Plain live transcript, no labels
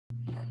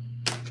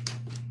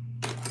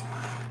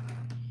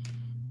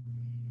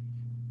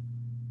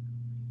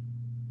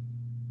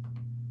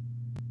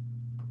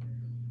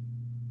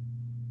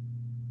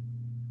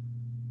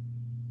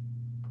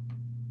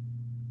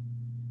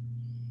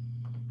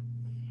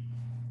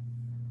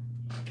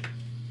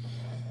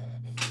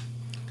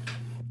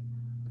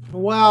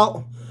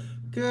Well,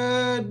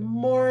 good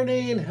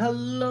morning.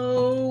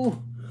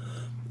 Hello.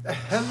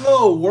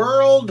 Hello,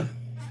 world.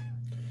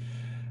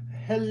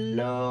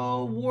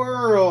 Hello,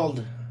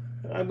 world.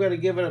 I'm going to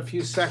give it a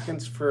few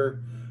seconds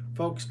for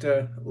folks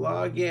to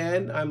log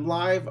in. I'm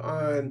live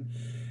on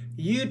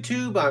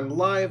YouTube. I'm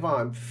live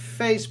on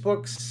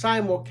Facebook,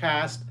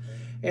 simulcast.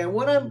 And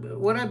what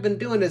I've been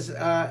doing is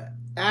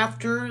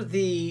after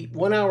the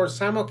 1 hour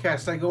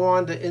simulcast, I go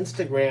on to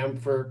Instagram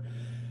for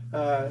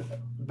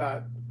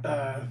about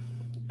a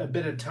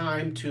bit of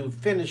time to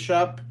finish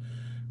up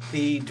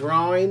the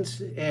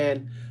drawings,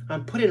 and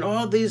I'm putting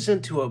all these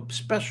into a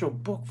special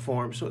book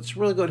form, so it's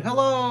really good.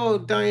 Hello,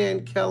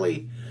 Diane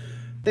Kelly.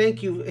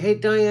 Thank you. Hey,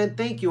 Diane,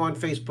 thank you on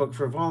Facebook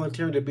for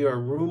volunteering to be our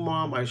room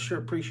mom. I sure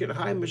appreciate it.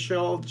 Hi,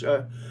 Michelle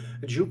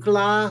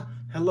Jukla.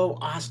 Hello,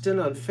 Austin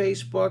on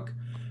Facebook.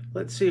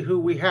 Let's see who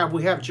we have.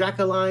 We have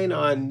Jacqueline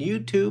on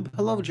YouTube.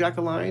 Hello,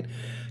 Jacqueline.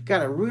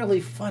 Got a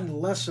really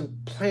fun lesson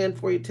planned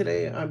for you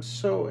today. I'm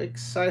so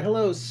excited.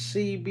 Hello,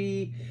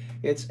 CB.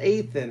 It's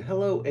Ethan.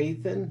 Hello,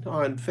 Ethan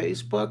on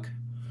Facebook.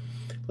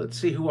 Let's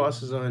see who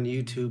else is on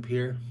YouTube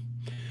here.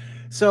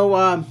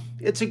 So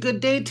it's a good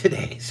day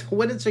today. So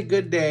when it's a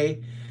good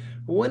day,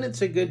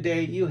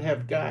 you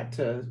have got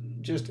to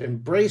just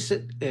embrace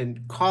it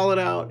and call it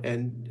out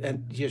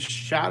and just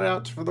shout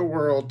outs for the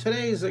world.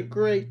 Today's a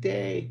great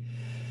day.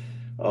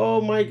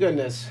 Oh my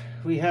goodness.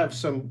 We have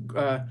some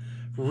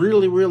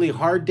really, really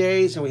hard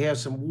days, and we have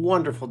some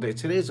wonderful days.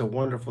 Today's a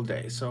wonderful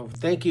day. So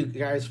thank you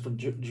guys for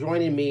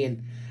joining me,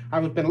 and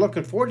I've been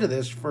looking forward to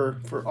this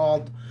for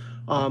all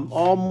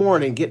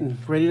morning, getting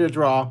ready to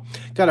draw.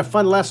 Got a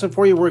fun lesson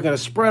for you. We're going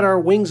to spread our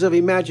wings of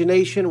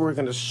imagination. We're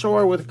going to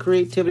soar with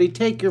creativity.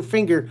 Take your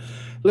finger.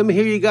 Let me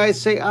hear you guys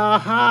say,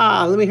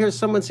 aha. Let me hear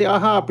someone say,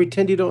 aha.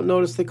 Pretend you don't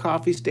notice the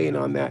coffee stain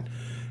on that.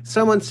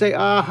 Someone say,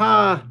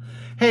 aha.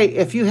 Hey,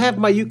 if you have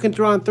my You Can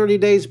Draw in 30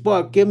 Days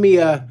book, give me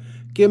a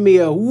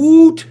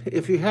woot.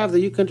 If you have the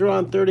You Can Draw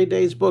in 30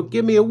 Days book,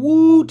 give me a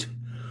woot.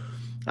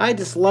 I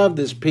just love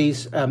this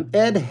piece.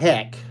 Ed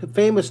Heck, a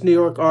famous New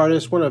York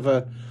artist,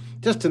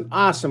 just an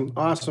awesome,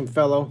 awesome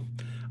fellow.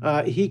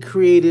 He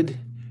created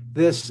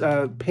this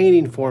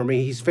painting for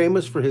me. He's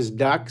famous for his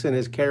ducks and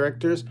his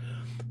characters.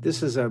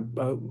 This is a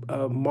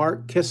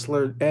Mark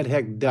Kistler Ed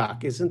Heck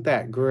duck. Isn't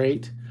that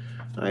great?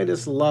 I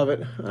just love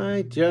it.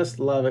 I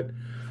just love it.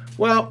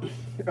 Well,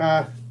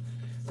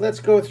 let's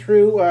go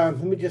through.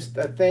 Let me just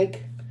I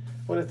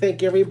want to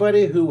thank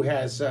everybody who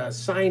has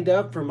signed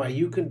up for my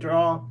You Can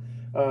Draw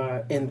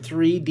in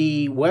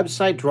 3D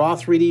website,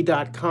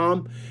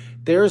 draw3d.com.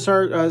 There's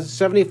our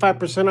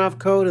 75% off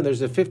code, and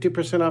there's a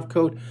 50% off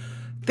code.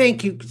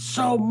 Thank you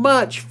so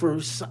much for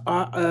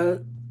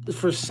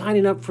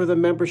signing up for the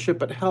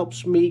membership. It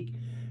helps me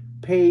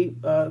pay,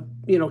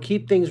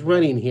 keep things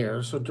running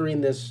here. So during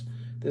this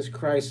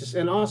crisis,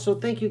 and also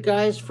thank you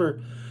guys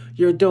for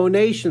your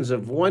donations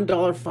of $1,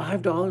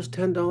 $5,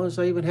 $10.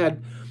 I even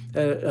had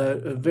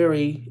a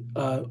very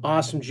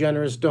awesome,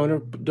 generous donor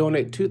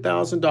donate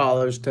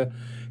 $2,000 to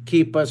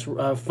keep us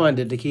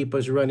funded, to keep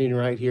us running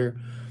right here.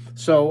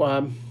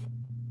 So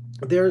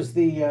there's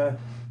the,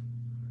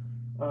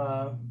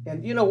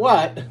 and you know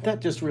what? That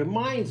just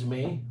reminds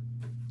me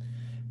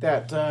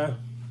that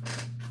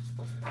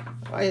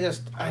I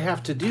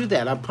have to do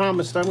that. I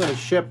promised I'm going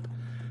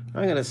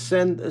to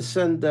send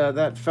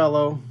that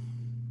fellow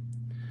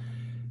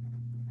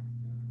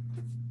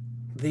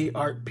the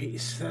art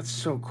piece. That's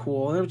so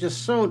cool. They were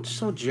just so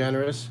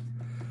generous,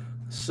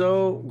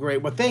 so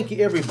great. Well, thank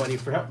you everybody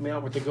for helping me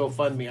out with the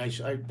GoFundMe. I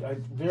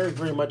very,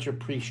 very much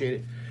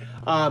appreciate it.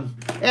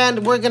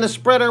 And we're gonna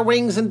spread our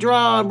wings and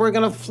draw, and we're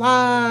gonna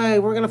fly.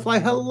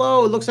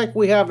 Hello. It looks like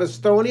we have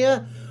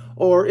Estonia,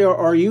 or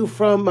are you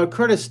from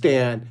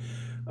Kurdistan?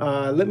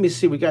 Let me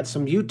see. We got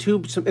some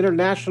YouTube, some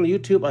international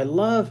YouTube. I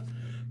love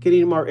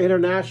getting our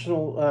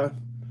international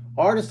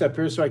artists up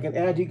here, so I can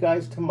add you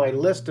guys to my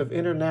list of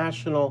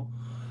international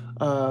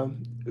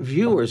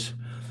viewers.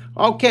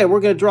 Okay, we're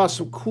going to draw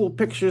some cool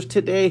pictures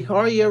today.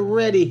 Are you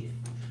ready?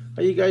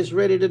 Are you guys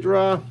ready to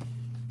draw?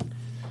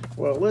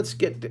 Well, let's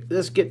get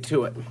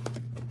to it.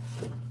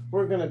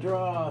 We're going to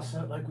draw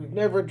something like we've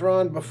never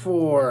drawn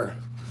before.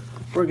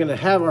 We're going to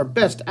have our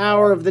best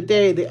hour of the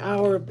day, the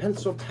hour of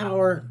pencil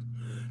power.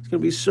 It's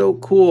going to be so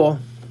cool.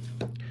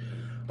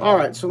 All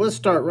right, so let's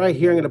start right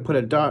here. I'm going to put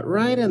a dot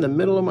right in the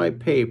middle of my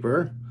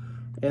paper,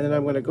 and then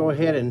I'm going to go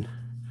ahead and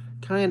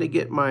kind of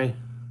get my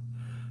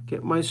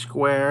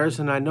squares,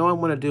 and I know I'm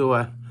going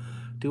to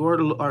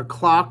do our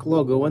clock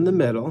logo in the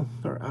middle,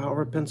 our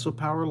hour pencil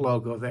power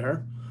logo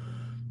there.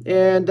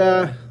 And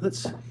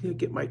let's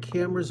get my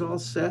cameras all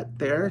set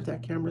there.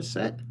 That camera's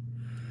set.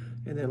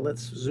 And then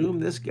let's zoom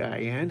this guy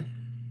in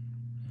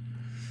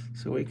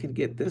so we can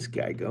get this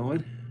guy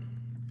going.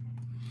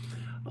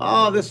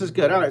 Oh, this is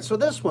good. All right, so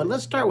this one,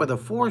 let's start with a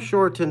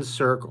foreshortened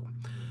circle.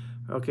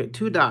 Okay,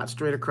 2 dots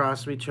straight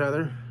across each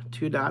other,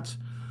 2 dots.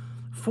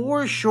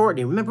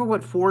 Foreshortening, remember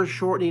what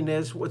foreshortening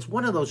is? It's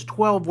one of those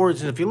 12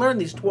 words, and if you learn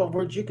these 12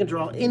 words, you can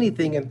draw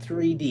anything in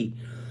 3D.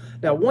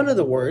 Now, one of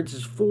the words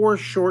is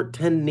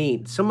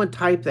foreshortening. Someone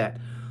type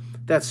that.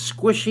 That's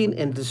squishing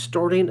and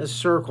distorting a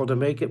circle to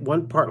make it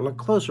one part look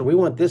closer. We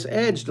want this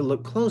edge to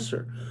look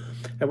closer.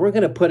 And we're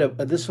going to put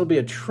this will be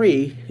a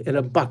tree in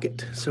a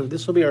bucket. So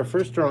this will be our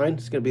first drawing.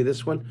 It's going to be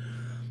this one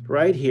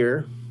right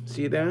here.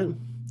 See that?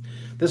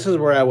 This is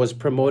where I was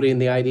promoting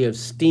the idea of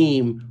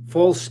STEAM,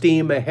 full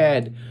steam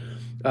ahead.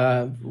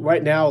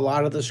 Right now, a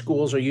lot of the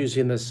schools are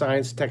using the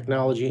science,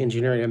 technology,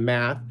 engineering, and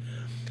math.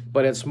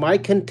 But it's my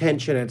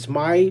contention, it's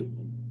my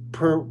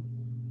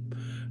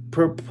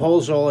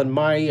proposal, and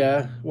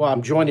my, well,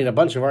 I'm joining a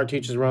bunch of art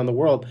teachers around the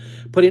world.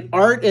 Putting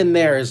art in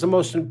there is the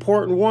most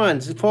important one.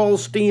 It's full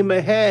steam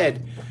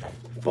ahead.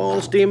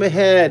 Full steam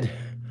ahead.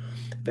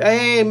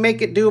 Hey,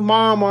 Make It Do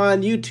Mom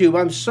on YouTube.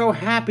 I'm so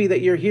happy that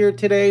you're here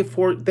today.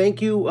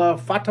 Thank you,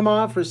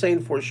 Fatima, for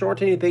saying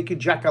foreshortening. Thank you,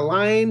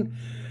 Jacqueline.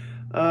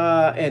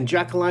 And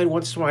Jacqueline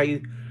wants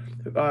my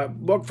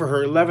book for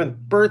her 11th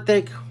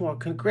birthday. Well,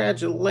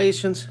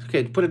 congratulations.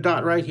 Okay, put a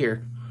dot right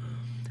here.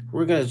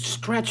 We're going to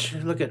stretch.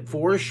 Look at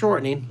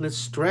foreshortening. Let's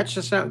stretch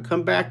this out and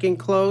come back in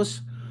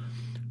close.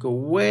 Go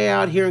way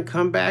out here and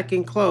come back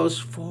in close.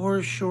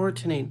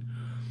 Foreshortening.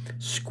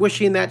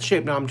 Squishing that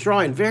shape. Now, I'm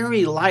drawing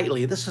very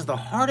lightly. This is the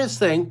hardest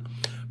thing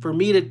for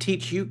me to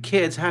teach you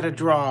kids how to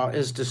draw,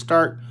 is to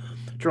start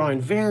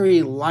drawing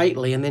very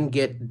lightly and then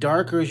get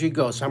darker as you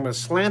go. So I'm going to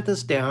slant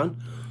this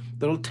down,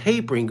 little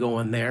tapering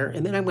going there,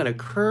 and then I'm going to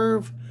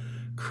curve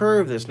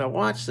this. Now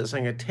watch this.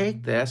 I'm going to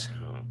take this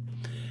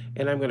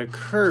and I'm going to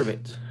curve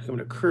it. I'm going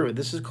to curve it.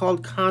 This is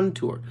called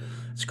contour.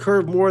 It's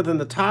curved more than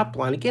the top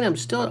line. Again, I'm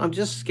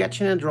just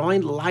sketching and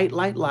drawing light.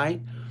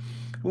 I'm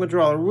going to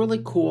draw a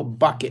really cool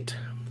bucket.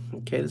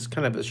 Okay, this is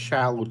kind of a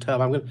shallow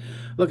tub.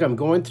 I'm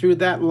going through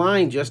that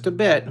line just a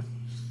bit.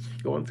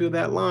 Going through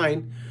that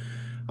line.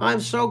 I'm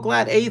so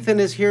glad Ethan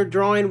is here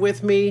drawing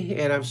with me,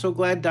 and I'm so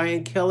glad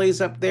Diane Kelly's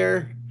up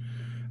there.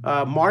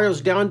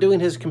 Mario's down doing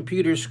his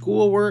computer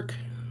schoolwork.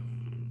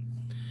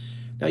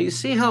 Now you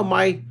see how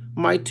my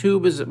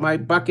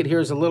bucket here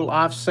is a little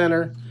off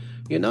center.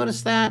 You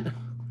notice that?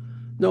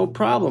 No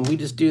problem. We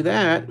just do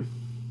that.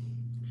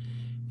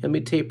 Let me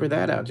taper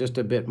that out just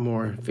a bit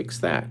more. Fix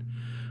that.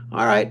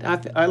 All right,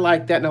 I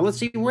like that. Now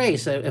let's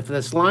erase. If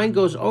this line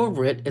goes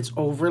over it, it's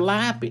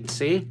overlapping,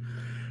 see?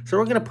 So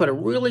we're gonna put a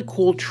really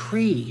cool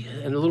tree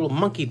and a little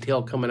monkey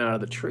tail coming out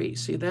of the tree.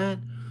 See that?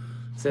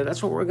 So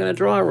that's what we're gonna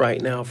draw right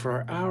now for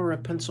our hour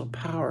of pencil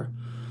power.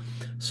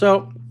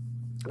 So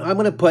I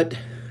want to put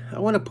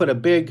a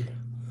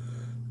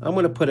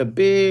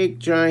big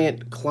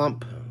giant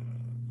clump.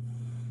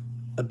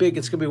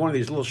 It's gonna be one of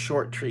these little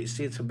short trees.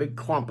 See, it's a big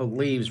clump of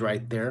leaves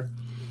right there.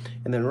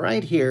 And then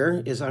right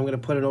here is I'm going to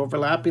put an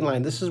overlapping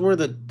line. This is where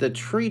the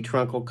tree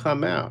trunk will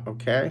come out,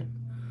 okay?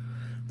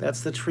 That's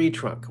the tree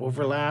trunk,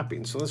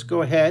 overlapping. So let's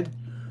go ahead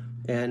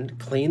and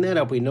clean that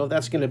up. We know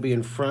that's going to be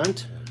in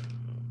front.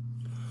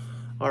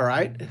 All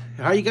right.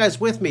 Are you guys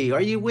with me?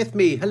 Are you with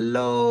me?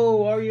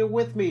 Hello, are you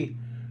with me?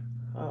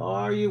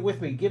 Are you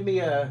with me? Give me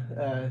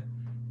a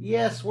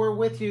yes, we're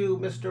with you,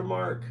 Mr.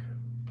 Mark.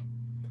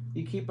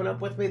 You keeping up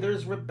with me?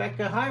 There's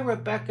Rebecca. Hi,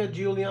 Rebecca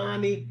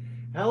Giuliani.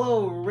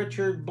 Hello,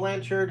 Richard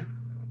Blanchard.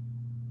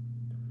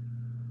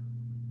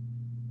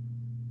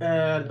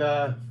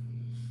 And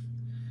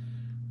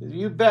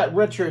you bet,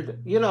 Richard.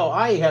 You know,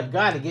 I have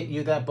got to get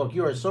you that book.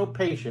 You are so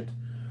patient.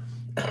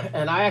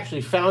 And I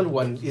actually found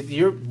one.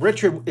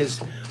 Richard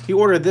he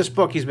ordered this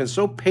book. He's been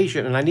so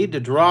patient, and I need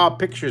to draw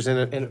pictures in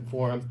it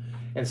for him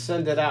and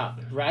send it out,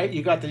 right?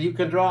 You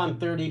can draw in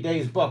 30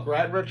 days book,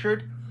 right,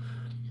 Richard?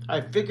 I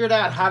figured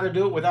out how to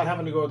do it without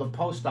having to go to the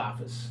post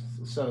office.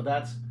 So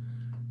that's...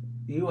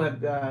 You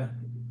have,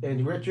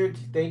 and Richard,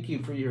 thank you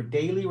for your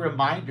daily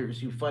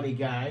reminders, you funny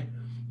guy.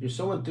 You're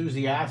so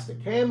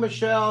enthusiastic. Hey,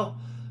 Michelle.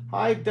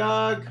 Hi,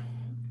 Doug.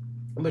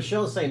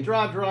 Michelle's saying,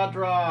 draw.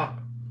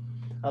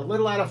 A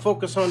little out of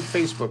focus on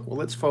Facebook. Well,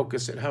 let's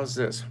focus it. How's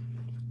this?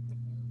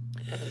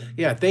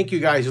 Yeah, thank you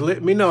guys.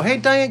 Let me know. Hey,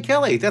 Diane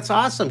Kelly, that's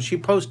awesome. She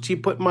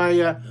put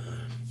my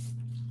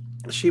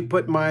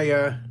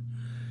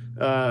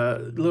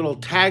little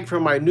tag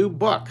for my new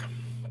book.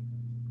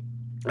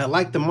 I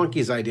like the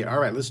monkey's idea. All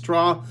right, let's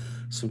draw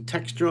some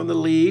texture on the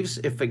leaves.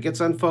 If it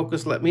gets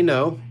unfocused, let me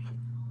know.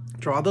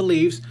 Draw the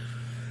leaves.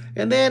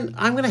 And then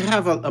I'm going to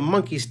have a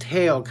monkey's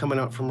tail coming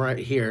out from right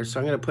here. So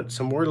I'm going to put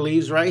some more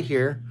leaves right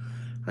here.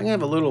 I'm going to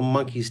have a little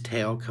monkey's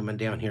tail coming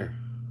down here.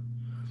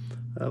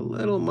 A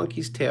little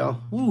monkey's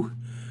tail. Woo,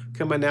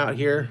 coming out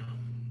here.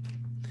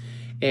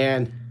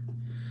 And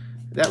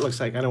that looks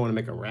like, I don't want to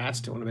make a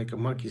rat's tail. I want to make a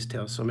monkey's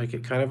tail. So make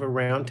it kind of a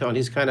round tail. And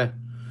he's kind of...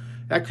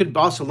 That could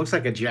also looks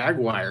like a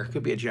jaguar.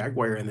 Could be a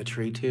jaguar in the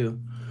tree too.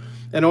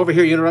 And over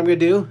here, you know what I'm going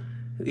to do?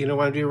 You know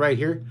what I'm going to do right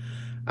here?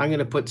 I'm going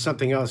to put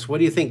something else. What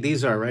do you think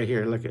these are right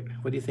here? Look at,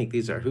 what do you think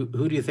these are?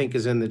 Who do you think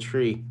is in the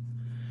tree?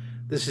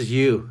 This is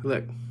you.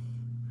 Look,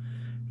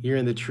 you're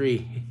in the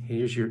tree.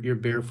 Here's you're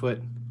barefoot.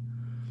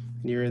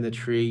 And you're in the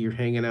tree. You're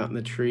hanging out in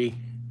the tree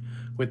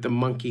with the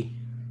monkey.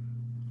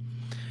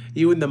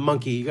 You and the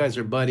monkey, you guys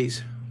are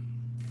buddies.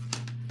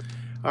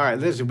 All right,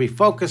 this will be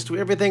focused.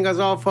 Everything is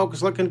all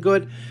focused, looking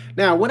good.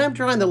 Now, when I'm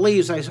drawing the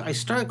leaves, I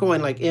start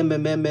going like M.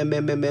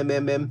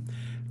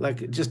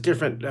 like just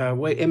different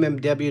way,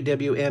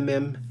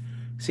 MM.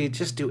 See,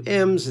 just do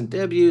M's and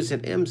W's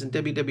and M's and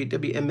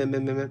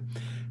WWW.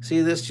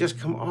 See, this just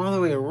come all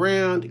the way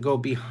around, go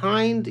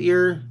behind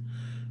your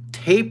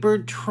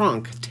tapered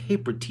trunk,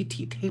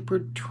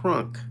 tapered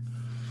trunk.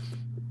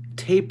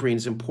 Tapering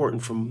is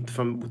important from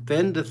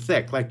thin to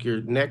thick, like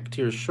your neck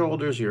to your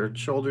shoulders, your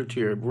shoulder to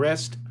your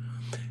wrist.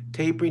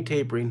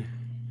 Tapering.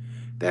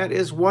 That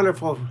is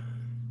wonderful.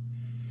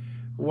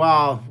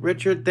 Wow,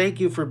 Richard, thank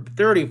you for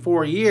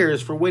 34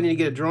 years for waiting to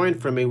get a drawing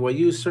from me. Well,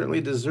 you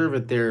certainly deserve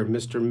it there,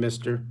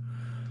 Mister.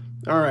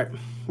 All right,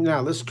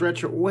 now let's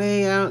stretch it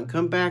way out and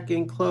come back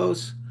in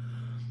close.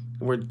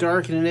 We're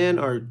darkening in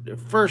our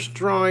first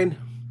drawing.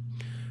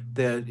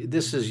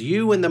 This is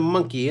you and the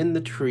monkey in the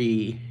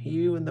tree.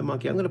 You and the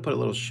monkey. I'm going to put a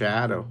little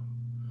shadow.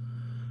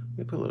 I'm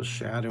going to put a little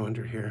shadow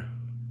under here.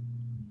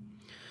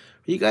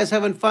 Are you guys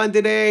having fun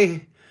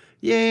today?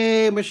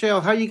 Yay, Michelle.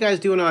 How are you guys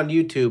doing on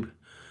YouTube?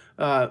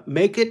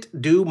 Make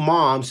It Do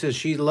Mom says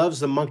she loves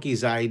the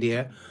monkey's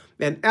idea.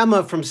 And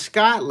Emma from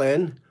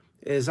Scotland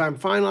is, I'm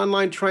fine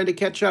online trying to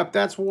catch up.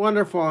 That's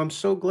wonderful. I'm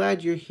so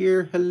glad you're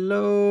here.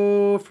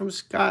 Hello from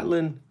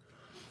Scotland.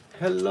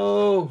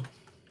 Hello.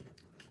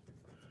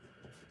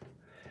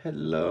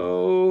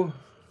 Hello.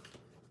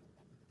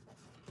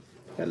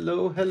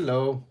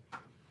 Hello.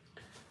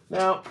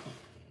 Now,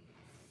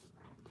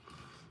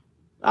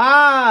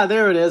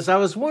 there it is. I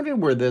was wondering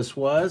where this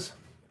was.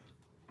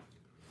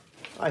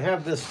 I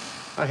have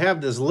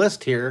this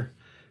list here,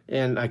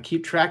 and I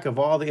keep track of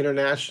all the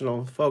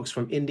international folks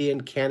from India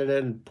and Canada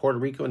and Puerto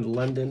Rico and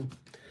London.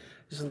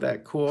 Isn't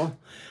that cool?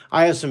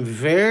 I have some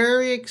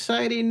very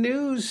exciting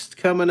news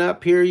coming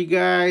up here, you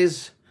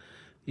guys.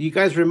 You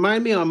guys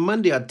remind me on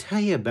Monday. I'll tell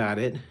you about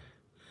it. It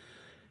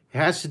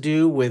has to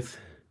do with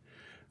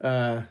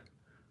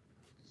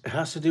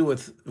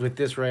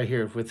this right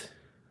here.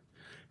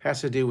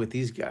 Has to do with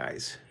these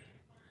guys.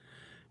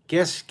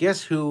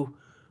 Guess who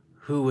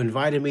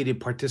invited me to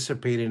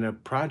participate in a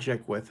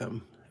project with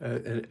them,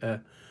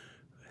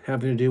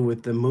 having to do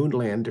with the moon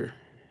lander.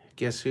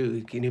 Guess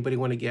who? Anybody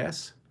want to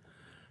guess?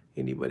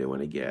 Anybody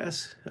want to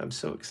guess? I'm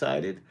so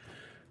excited.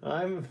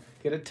 I'm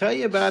going to tell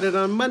you about it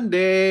on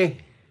Monday.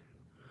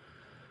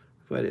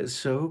 But it's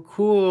so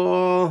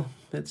cool.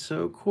 It's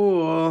so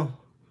cool.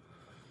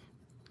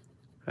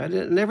 I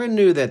never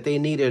knew that they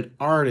needed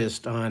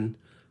artists on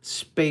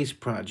space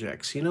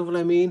projects. You know what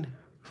I mean?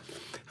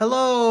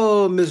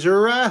 Hello,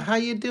 Missouri. How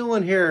you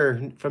doing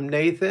here? From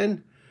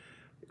Nathan.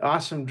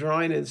 Awesome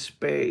drawing in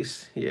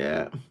space.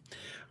 Yeah.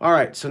 All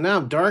right, so now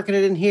I'm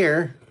darkening it in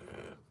here.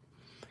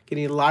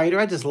 Getting lighter.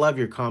 I just love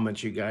your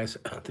comments, you guys.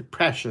 They're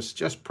precious,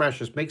 just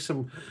precious. Make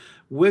some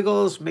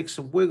wiggles,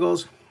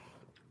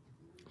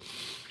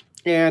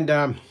 And,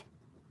 I'm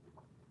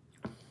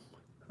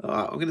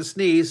going to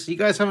sneeze. You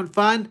guys having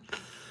fun?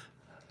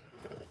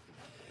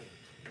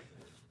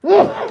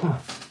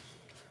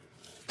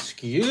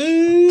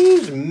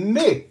 Excuse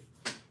me.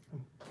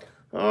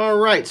 All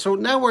right, so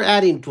now we're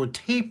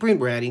tapering,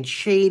 we're adding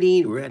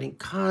shading, we're adding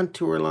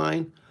contour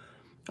line.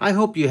 I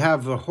hope you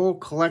have a whole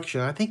collection.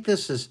 I think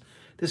this is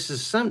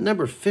some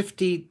number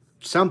 50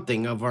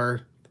 something of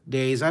our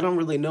days. I don't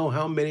really know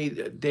how many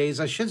days.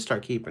 I should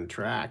start keeping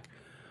track.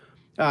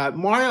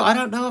 Mario, I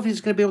don't know if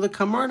he's going to be able to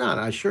come on.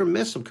 I sure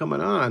miss him coming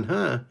on,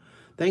 huh?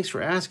 Thanks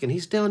for asking.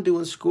 He's down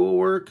doing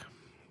schoolwork.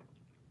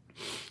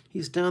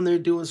 He's down there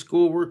doing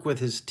schoolwork with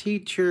his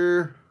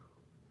teacher.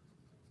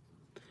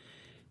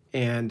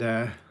 And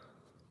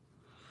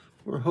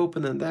we're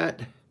hoping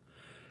that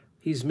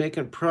he's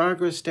making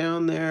progress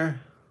down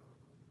there.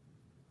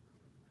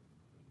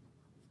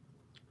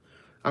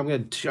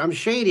 I'm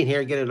shading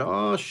here, get it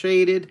all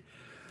shaded.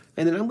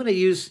 And then I'm going to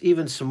use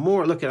even some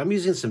more. Look, I'm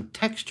using some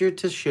texture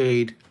to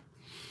shade.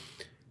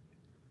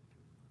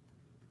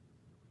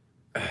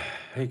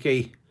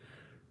 Okay.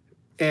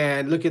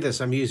 And look at this.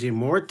 I'm using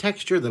more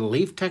texture, the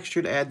leaf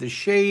texture, to add the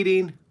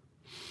shading.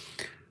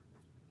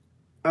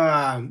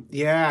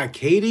 Yeah,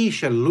 Katie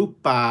Chalupa.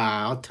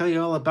 I'll tell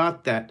you all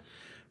about that.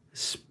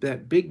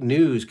 That big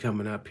news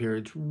coming up here.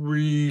 It's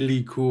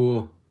really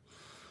cool.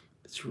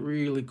 It's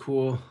really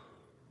cool.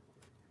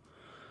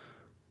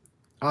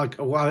 I'll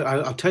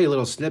tell you a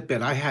little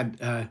snippet.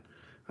 I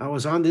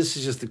was on, this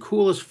is just the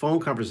coolest phone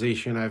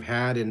conversation I've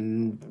had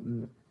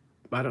in,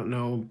 I don't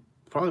know,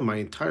 probably my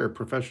entire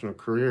professional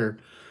career.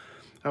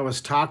 I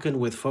was talking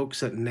with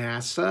folks at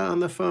NASA on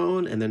the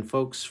phone, and then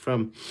folks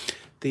from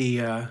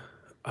the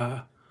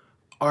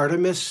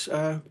Artemis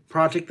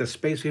project, the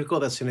space vehicle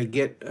that's going to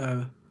get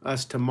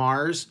us to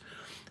Mars.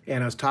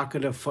 And I was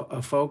talking to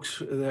folks,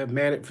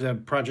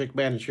 the project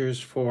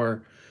managers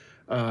for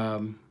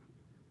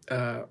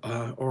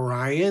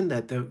Orion,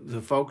 that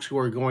the folks who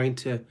are going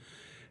to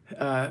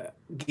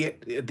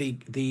get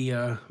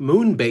the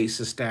moon base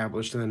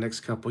established in the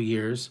next couple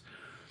years.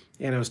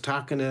 And I was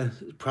talking to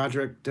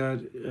project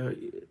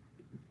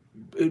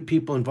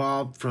people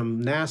involved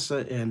from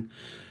NASA and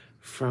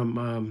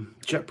from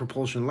Jet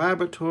Propulsion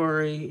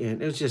Laboratory,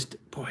 and it was just,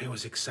 boy, it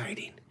was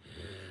exciting.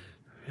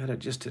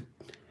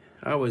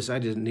 I was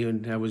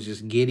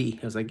just giddy.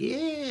 I was like,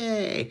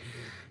 yay!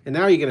 And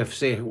now you're going to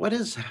say, what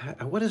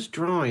does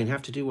drawing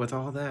have to do with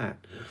all that?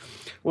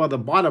 Well, the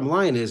bottom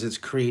line is it's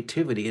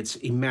creativity, it's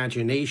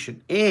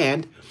imagination,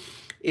 and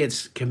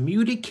it's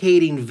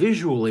communicating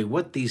visually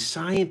what these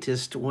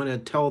scientists want to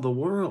tell the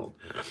world.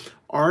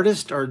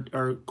 Artists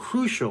are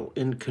crucial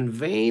in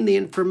conveying the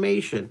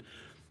information,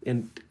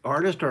 and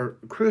artists are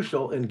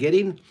crucial in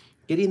getting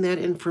that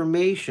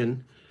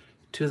information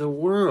to the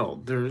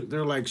world.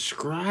 They're like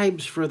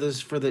scribes for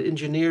the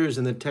engineers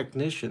and the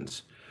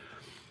technicians.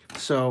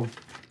 So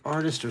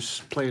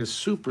artists play a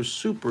super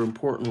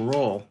important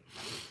role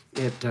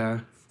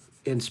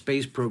in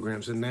space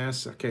programs in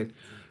NASA. Okay,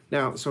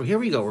 now so here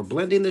we go. We're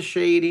blending the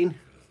shading.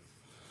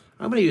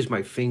 I'm going to use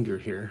my finger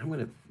here. I'm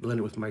going to blend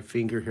it with my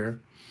finger here.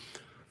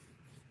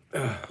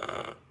 Well,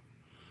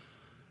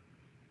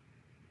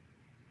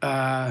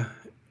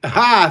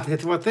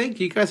 thank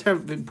you. You guys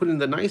have been putting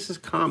the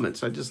nicest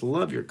comments. I just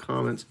love your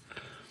comments.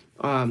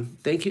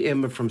 Thank you,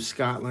 Emma from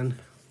Scotland.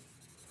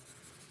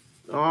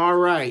 All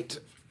right.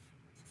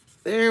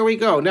 There we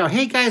go. Now,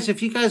 hey, guys,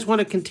 if you guys want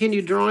to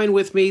continue drawing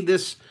with me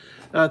this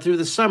through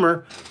the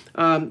summer,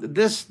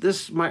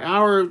 my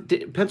hour,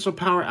 Pencil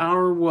Power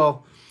Hour,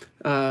 will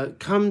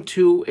come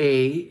to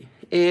a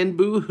end,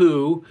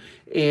 boo-hoo,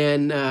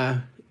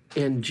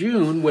 in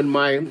June when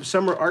my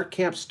summer art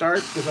camp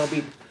starts,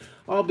 because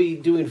I'll be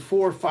doing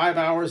 4 or 5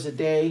 hours a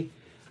day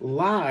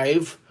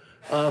live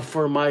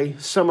for my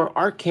summer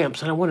art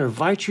camps, and I want to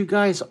invite you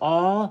guys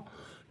all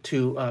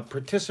to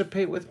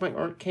participate with my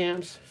art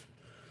camps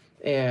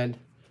and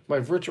my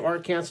virtual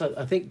art camps.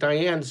 I think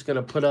Diane's going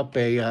to put up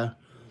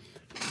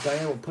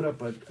Diane will put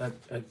up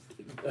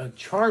a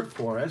chart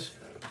for us,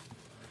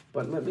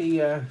 but let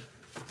me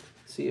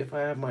see if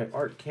I have my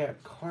art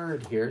camp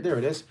card here. There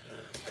it is.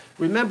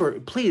 Remember,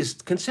 please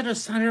consider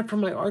signing up for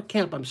my art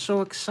camp. I'm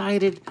so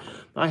excited.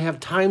 I have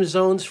time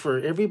zones for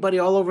everybody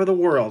all over the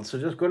world. So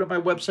just go to my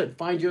website,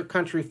 find your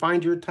country,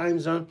 find your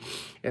time zone,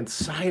 and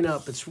sign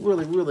up. It's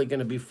really going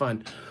to be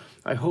fun.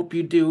 I hope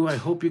you do. I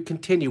hope you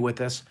continue with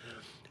us.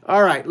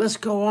 All right, let's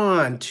go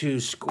on to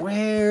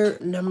square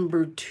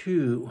number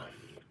 2.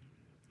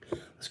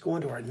 Let's go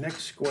on to our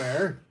next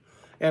square.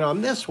 And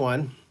on this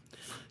one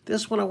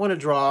I want to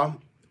draw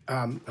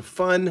a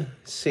fun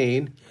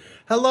scene.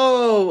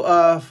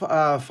 Hello,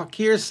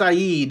 Fakir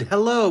Saeed.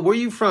 Hello, where are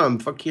you from,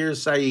 Fakir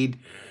Saeed?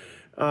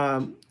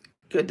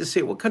 Good to see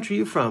you. What country are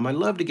you from? I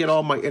love to get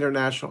all my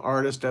international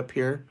artists up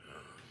here.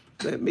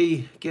 Let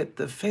me get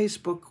the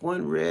Facebook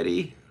one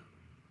ready.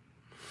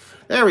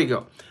 There we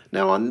go.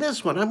 Now on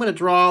this one, I'm going to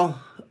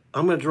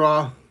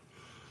draw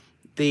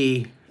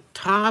the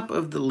top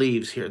of the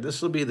leaves here.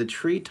 This will be the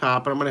tree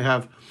top, and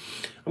I'm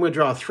going to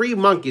draw 3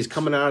 monkeys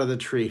coming out of the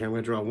tree. I'm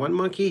going to draw 1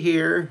 monkey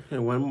here,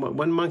 and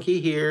one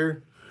monkey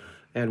here,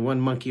 and 1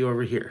 monkey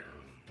over here.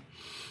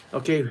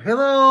 Okay,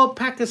 hello,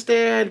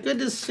 Pakistan. Good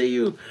to see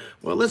you.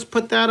 Well, let's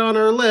put that on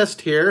our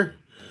list here.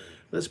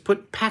 Let's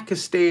put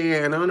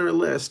Pakistan on our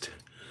list.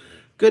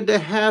 Good to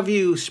have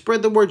you.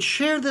 Spread the word.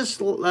 Share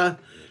this,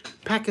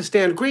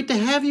 Pakistan. Great to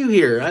have you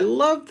here. I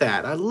love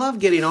that. I love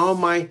getting all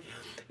my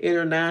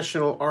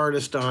international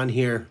artists on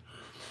here.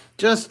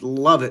 Just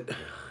love it.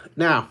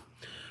 Now,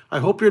 I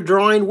hope you're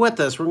drawing with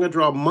us. We're going to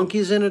draw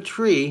monkeys in a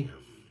tree.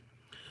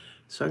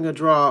 So I'm going to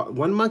draw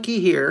 1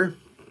 monkey here.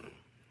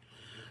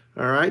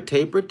 All right,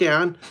 taper it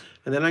down.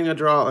 And then I'm going to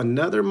draw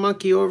another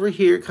monkey over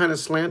here, kind of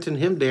slanting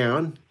him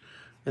down.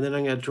 And then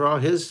I'm going to draw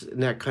his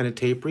neck kind of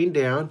tapering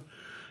down.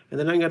 And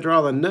then I'm going to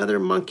draw another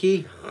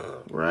monkey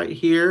right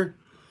here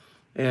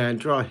and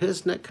draw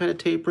his neck kind of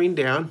tapering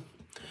down.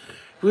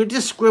 We're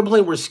just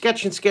scribbling. We're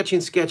sketching.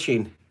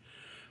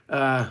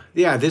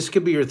 Yeah, this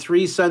could be your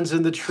 3 sons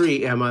in the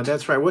tree, Emma.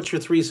 That's right. What's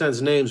your 3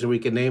 sons' names, and we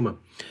can name them.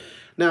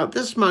 Now,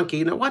 this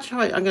monkey, now watch how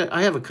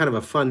I have a kind of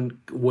a fun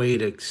way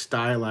to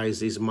stylize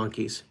these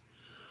monkeys.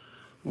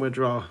 I'm going to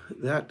draw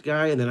that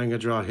guy, and then I'm going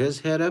to draw his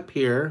head up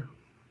here.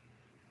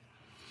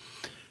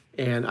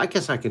 And I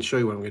guess I can show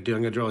you what I'm going to do.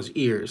 I'm going to draw his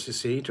ears, you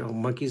see? Draw a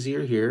monkey's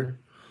ear here.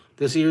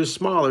 This ear is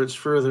smaller. It's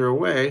further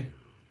away.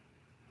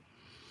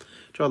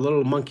 Draw a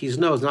little monkey's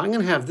nose. Now, I'm going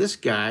to have this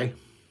guy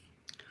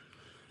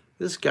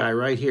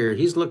right here.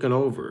 He's looking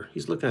over.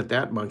 He's looking at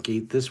that monkey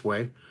this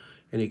way.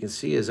 And you can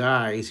see his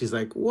eyes. He's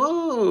like,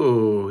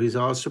 whoa. He's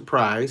all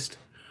surprised.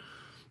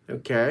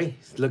 Okay.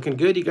 It's looking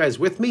good. You guys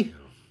with me?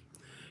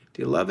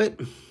 Do you love it?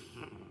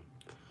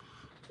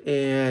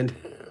 And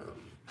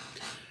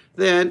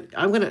then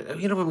I'm going to,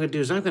 you know what I'm going to do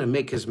is I'm going to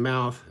make his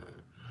mouth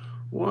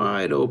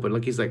wide open.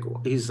 Look, he's like,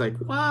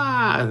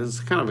 wow.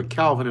 It's kind of a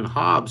Calvin and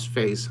Hobbes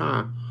face,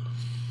 huh?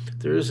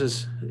 Here's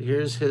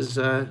his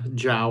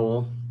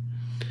jowl.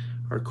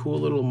 Our cool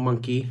little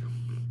monkey.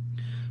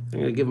 I'm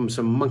going to give him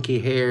some monkey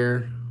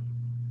hair.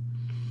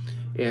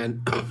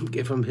 And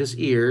give him his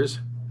ears.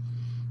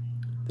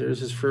 There's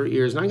his fur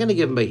ears. And I'm going to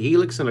give him a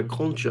helix and a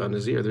concha on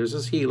his ear. There's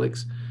his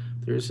helix.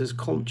 There's his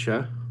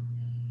concha.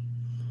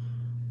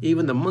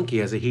 Even the monkey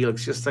has a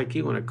helix just like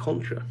you and a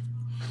concha.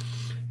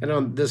 And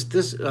on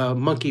this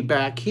monkey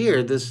back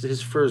here,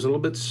 his fur is a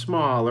little bit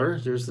smaller.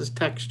 There's this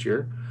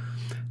texture.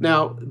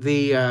 Now,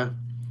 the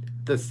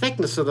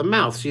thickness of the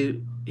mouth. So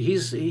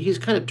he's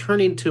kind of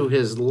turning to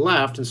his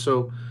left, and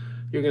so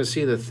you're going to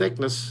see the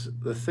thickness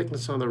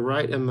on the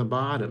right and the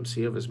bottom,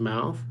 see, of his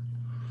mouth.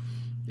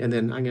 And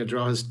then I'm going to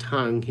draw his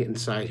tongue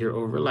inside here,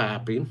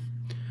 overlapping.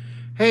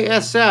 Hey,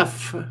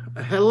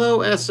 SF. Hello,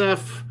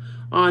 SF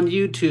on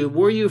YouTube.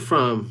 Where are you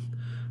from?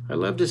 I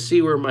love to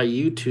see where my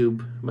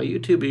YouTube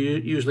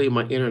is usually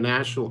my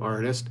international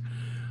artist.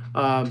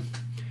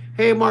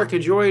 Hey, Mark,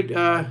 enjoyed.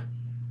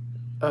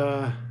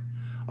 Oh,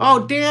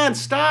 Dan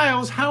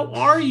Stiles, how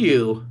are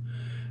you?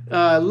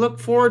 Look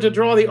forward to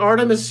draw the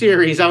Artemis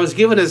series. I was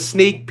given a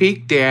sneak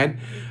peek, Dan.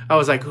 I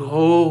was like,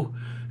 oh,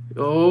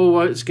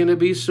 it's going to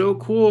be so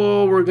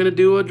cool. We're going to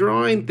do a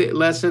drawing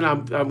lesson.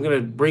 I'm going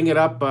to bring it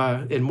up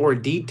in more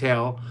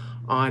detail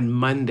on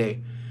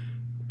Monday.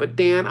 But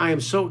Dan, I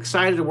am so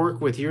excited to work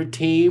with your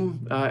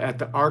team at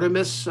the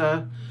Artemis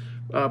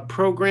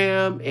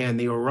program and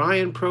the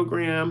Orion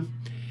program,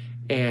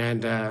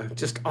 and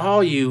just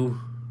all you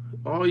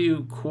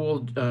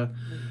cool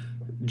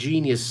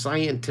genius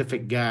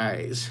scientific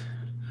guys.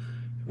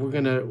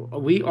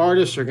 We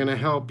artists are gonna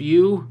help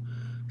you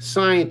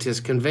scientists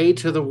convey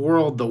to the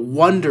world the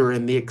wonder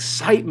and the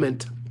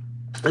excitement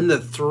and the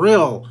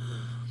thrill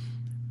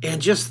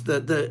and just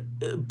the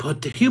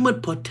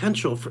human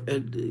potential for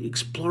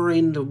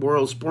exploring the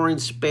world, exploring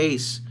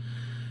space,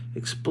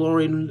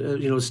 exploring,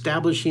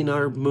 establishing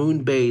our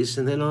moon base,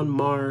 and then on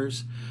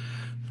Mars.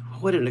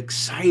 What an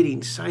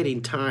exciting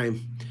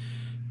time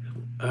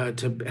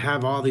to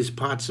have all these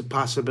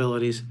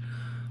possibilities.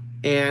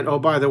 And oh,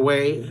 by the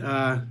way,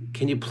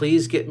 can you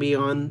please get me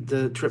on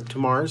the trip to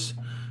Mars?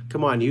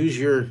 Come on, use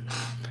your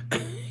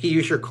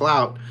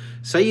clout.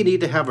 Say you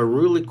need to have a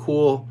really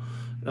cool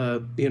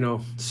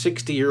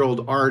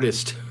 60-year-old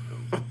artist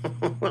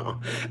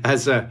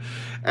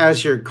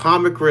as your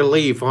comic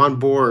relief on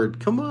board.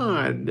 Come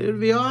on, it'd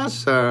be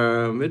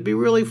awesome. It'd be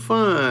really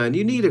fun.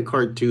 You need a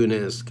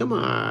cartoonist. Come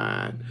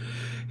on.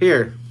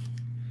 Here,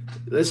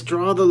 let's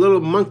draw the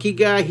little monkey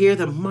guy here,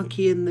 the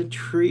monkey in the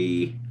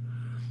tree.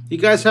 You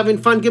guys having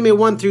fun? Give me a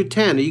 1 through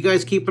 10. Are you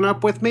guys keeping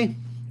up with me?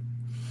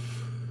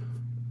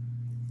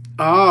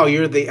 Oh,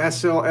 you're the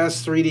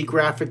SLS 3D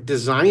graphic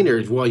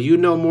designers. Well, you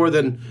know more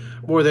than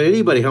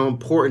anybody how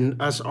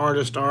important us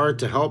artists are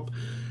to help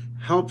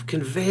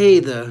convey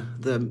the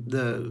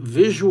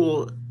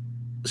visual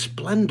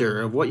splendor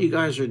of what you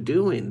guys are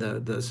doing,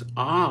 the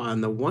awe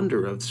and the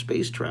wonder of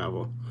space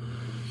travel.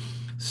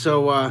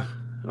 So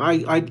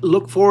I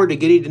look forward to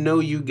getting to know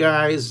you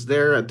guys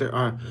there at the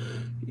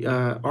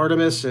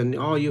Artemis and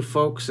all you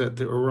folks at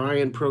the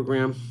Orion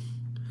program.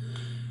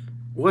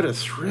 What a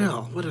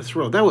thrill! What a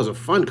thrill! That was a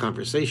fun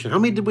conversation. How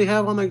many did we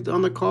have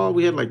on the call?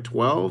 We had like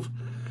 12.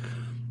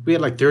 We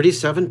had like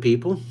 37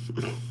 people.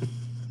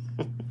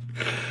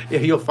 Yeah,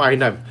 you'll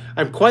find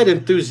I'm quite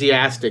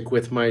enthusiastic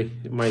with my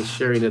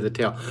sharing of the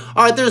tale.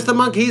 All right, there's the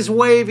monkey. He's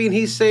waving.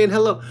 He's saying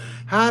hello.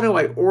 How do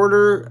I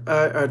order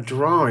a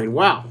drawing?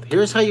 Wow,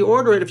 here's how you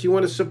order it. If you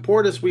want to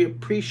support us, we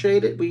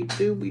appreciate it. We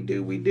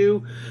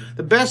do.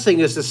 The best thing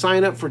is to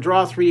sign up for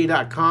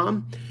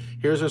draw3d.com.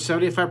 Here's our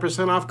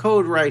 75% off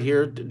code right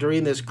here.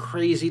 During this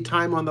crazy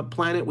time on the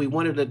planet, we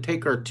wanted to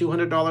take our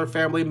 $200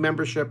 family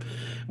membership.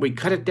 We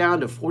cut it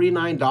down to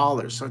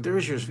 $49. So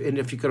there's yours. And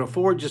if you could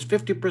afford just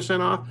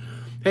 50% off,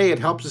 hey, it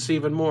helps us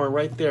even more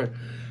right there.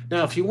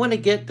 Now, if you want to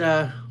get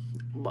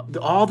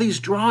all these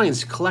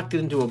drawings collected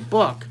into a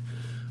book,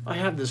 I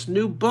have this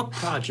new book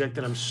project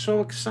that I'm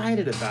so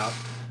excited about.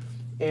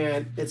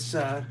 And it's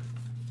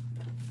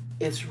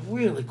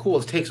really cool.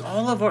 It takes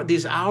all of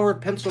these hour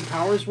pencil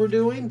powers we're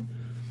doing,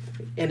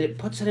 and it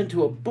puts it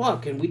into a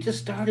book. And we just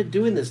started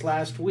doing this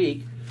last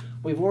week.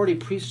 We've already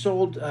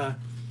pre-sold,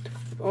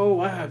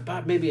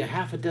 about maybe a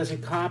half a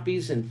dozen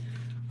copies, and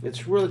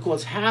it's really cool.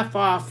 It's half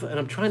off, and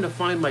I'm trying to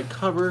find my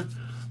cover.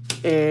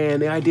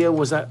 And the idea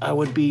was that I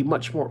would be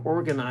much more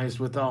organized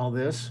with all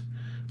this,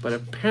 but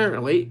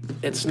apparently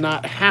it's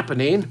not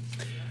happening.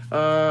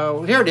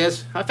 Here it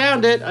is. I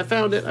found it.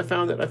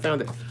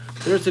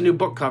 There's the new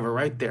book cover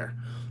right there.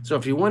 So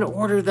if you want to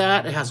order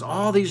that, it has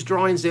all these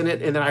drawings in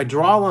it, and then I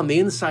draw on the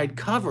inside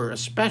cover, a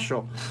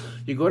special.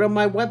 You go to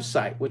my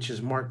website, which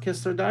is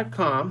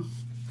markkistler.com.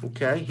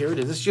 Okay, here it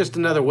is. It's just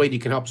another way you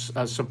can help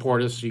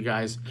support us, you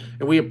guys,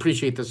 and we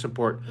appreciate the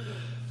support.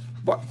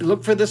 But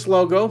look for this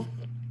logo.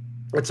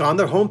 It's on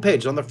the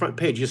homepage, on the front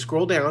page. You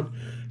scroll down,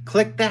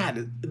 click that.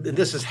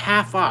 This is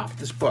half off,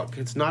 this book.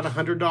 It's not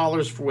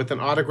 $100 with an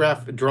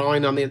autograph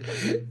drawing on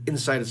the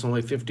inside. It's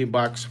only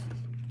 $50.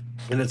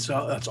 And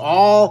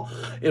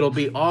it'll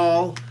be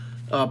all,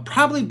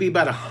 probably be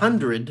about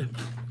 100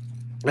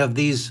 of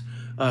these.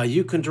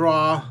 You can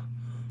draw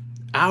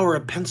hour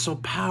of pencil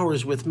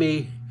powers with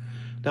me.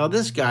 Now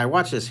this guy,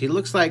 watch this. He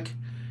looks like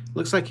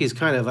he's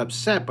kind of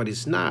upset, but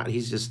he's not.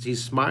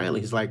 He's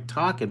smiling. He's like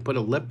talking. Put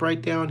a lip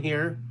right down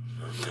here.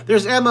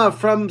 There's Emma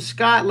from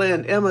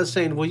Scotland. Emma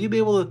saying, will you be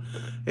able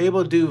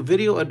to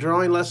do a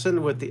drawing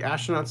lesson with the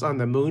astronauts on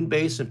the moon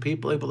base and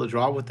people able to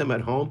draw with them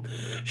at home?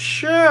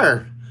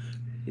 Sure.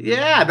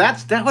 Yeah,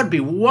 that would be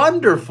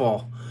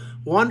wonderful.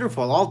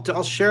 Wonderful.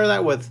 I'll share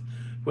that with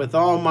with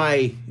all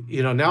my,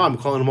 now I'm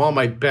calling them all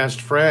my best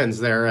friends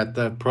there at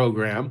the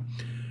program.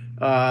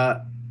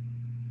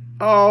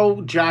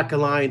 Oh,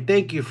 Jacqueline,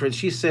 thank you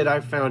she said, I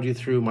found you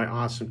through my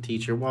awesome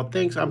teacher. Well,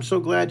 thanks. I'm so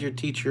glad your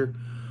teacher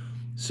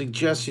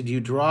suggested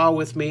you draw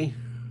with me.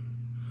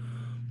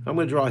 I'm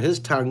going to draw his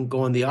tongue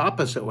going the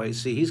opposite way.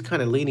 See, he's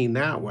kind of leaning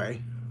that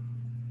way.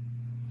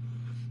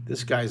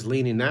 This guy's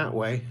leaning that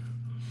way.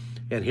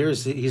 And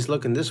he's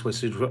looking this way.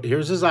 So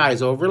here's his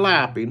eyes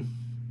overlapping.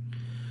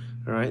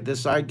 All right, this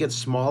side gets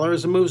smaller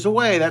as it moves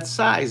away. That's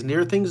size.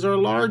 Near things are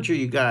larger,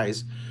 you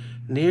guys.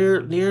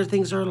 Near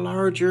things are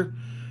larger.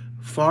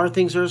 Far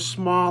things are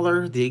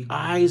smaller. The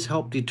eyes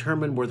help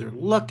determine where they're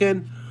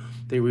looking,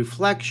 the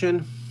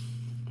reflection.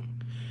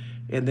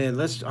 And then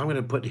I'm going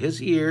to put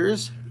his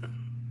ears.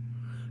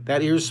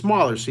 That ear's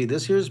smaller. See,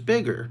 this ear's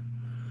bigger.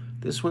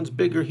 This one's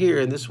bigger here,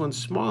 and this one's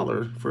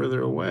smaller,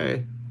 further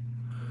away.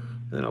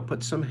 Then I'll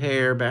put some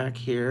hair back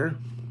here.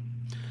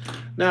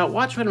 Now,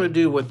 watch what I'm going to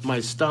do with my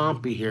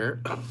Stompy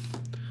here.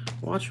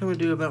 Watch what I'm going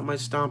to do about my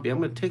Stompy. I'm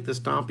going to take the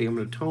Stompy. I'm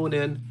going to tone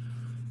in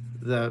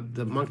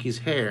the monkey's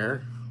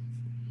hair.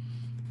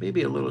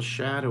 Maybe a little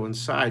shadow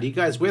inside. You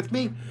guys with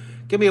me?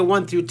 Give me a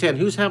 1 through 10.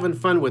 Who's having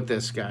fun with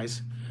this,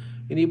 guys?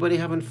 Anybody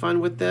having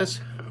fun with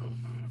this?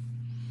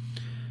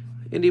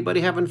 Anybody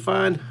having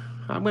fun?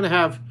 I'm gonna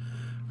have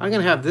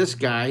this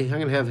guy. I'm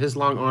gonna have his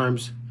long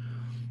arms,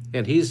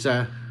 and he's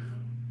you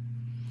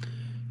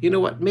know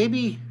what?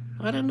 Maybe,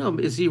 I don't know.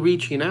 Is he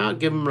reaching out?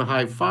 Give him a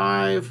high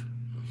five.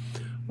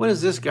 What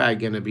is this guy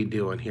gonna be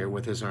doing here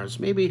with his arms?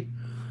 Maybe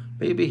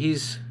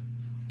he's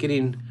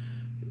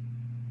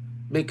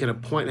making a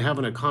point of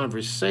having a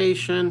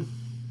conversation.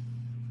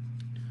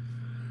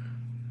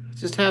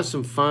 Just have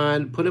some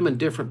fun. Put him in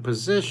different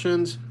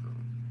positions.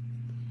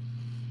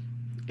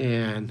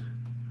 And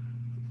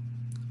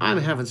I'm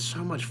having so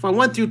much fun.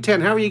 1 through 10.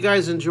 How are you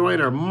guys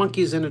enjoying our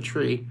monkeys in a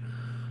tree?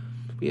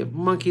 We have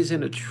monkeys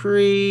in a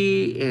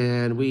tree,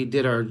 and we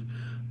did our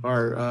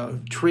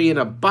tree in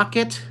a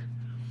bucket.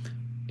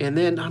 And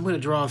then I'm going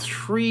to draw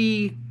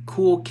 3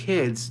 cool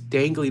kids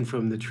dangling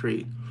from the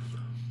tree.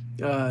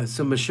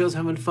 So Michelle's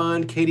having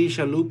fun. Katie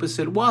Chalupa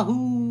said,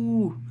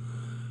 wahoo!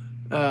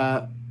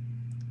 Well,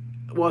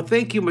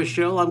 thank you,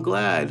 Michelle. I'm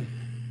glad.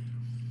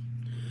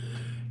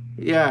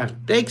 Yeah,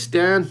 thanks,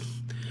 Dan.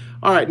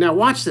 All right, now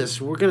watch this.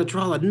 We're going to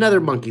draw another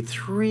monkey.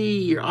 3.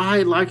 Your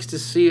eye likes to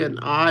see an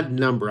odd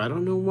number. I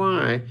don't know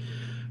why,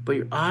 but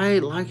your eye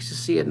likes to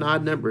see an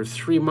odd number.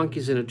 3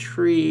 monkeys in a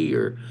tree,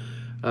 or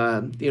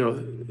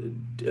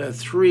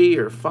 3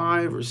 or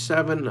 5 or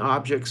 7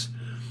 objects.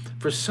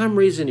 For some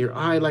reason, your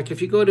eye, like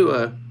if you go to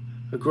a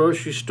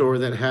grocery store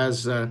that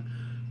has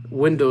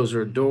windows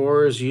or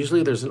doors,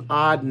 usually there's an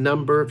odd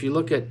number. If you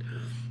look at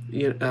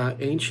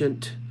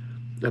ancient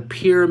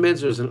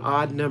pyramids, there's an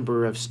odd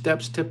number of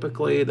steps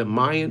typically. The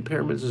Mayan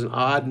pyramids, there's an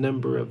odd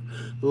number of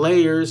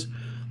layers.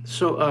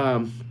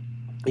 So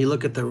you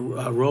look at the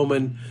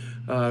Roman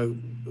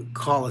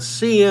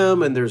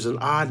Colosseum, and there's an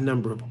odd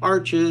number of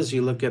arches.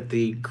 You look at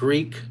the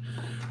Greek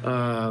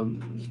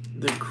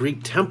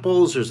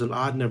temples, there's an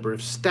odd number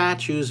of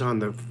statues on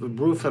the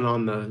roof and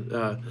on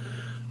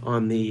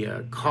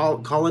the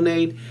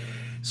colonnade.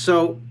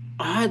 So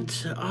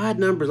odd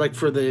numbers, like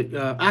for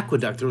the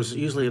aqueduct, there was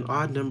usually an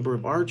odd number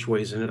of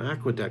archways in an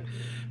aqueduct.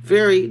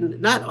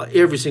 Not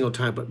every single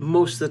time, but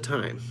most of the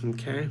time,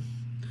 okay?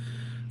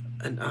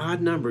 An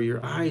odd number.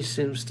 Your eye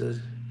seems to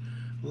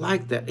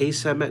like that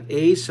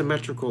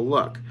asymmetrical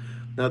look.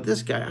 Now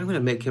this guy, I'm going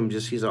to make him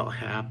he's all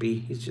happy.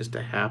 He's just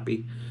a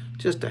happy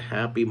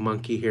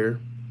monkey here.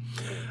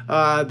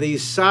 The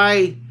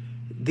CY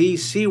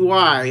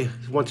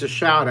wants a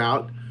shout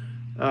out.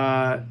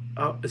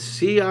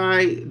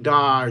 CI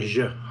Dodge.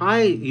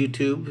 Hi,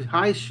 YouTube.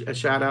 Hi,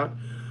 shout out.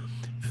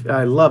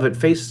 I love it.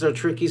 Faces are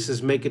tricky,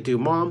 says make it do,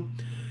 Mom.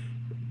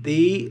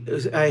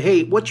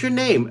 Hey, what's your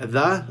name?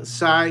 The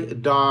Psy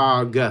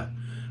Dog.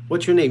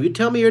 What's your name? You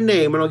tell me your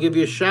name and I'll give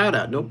you a shout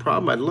out. No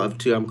problem. I'd love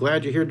to. I'm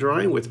glad you're here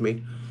drawing with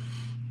me.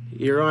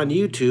 You're on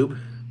YouTube.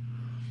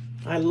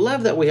 I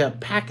love that we have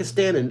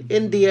Pakistan and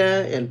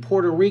India and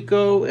Puerto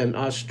Rico and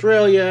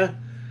Australia.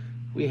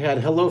 We had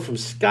hello from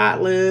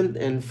Scotland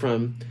and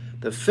from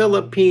the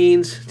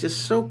Philippines.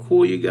 Just so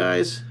cool, you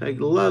guys. I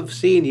love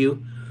seeing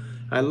you.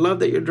 I love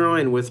that you're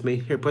drawing with me.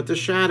 Here, put the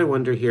shadow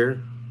under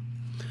here.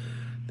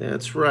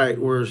 That's right.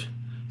 We're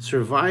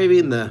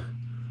surviving the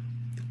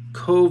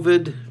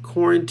COVID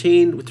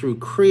quarantine through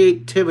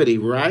creativity,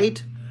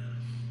 right?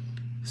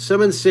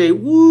 Someone say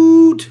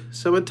woot.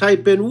 Someone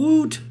type in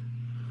woot.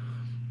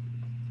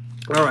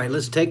 All right,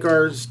 let's take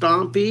our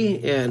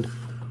Stompy, and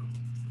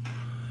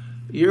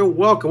you're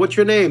welcome. What's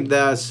your name?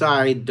 The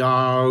Side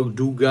Dog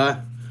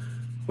Duga.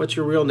 What's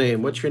your real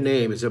name? What's your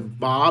name? Is it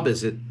Bob?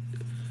 Is it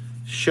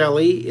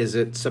Shelly? Is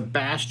it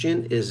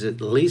Sebastian? Is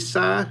it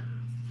Lisa?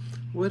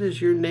 What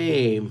is your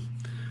name?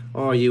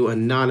 Oh, you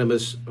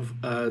anonymous,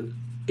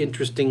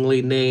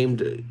 interestingly named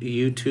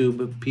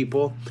YouTube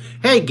people.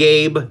 Hey,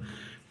 Gabe.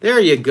 There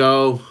you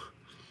go.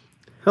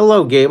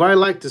 Hello, Gabe. I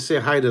like to say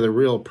hi to the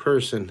real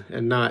person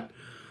and not...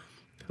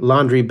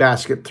 Laundry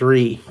Basket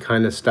 3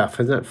 kind of stuff.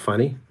 Isn't that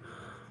funny?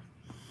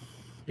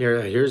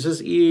 Here's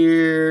his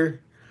ear.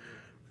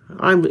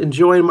 I'm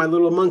enjoying my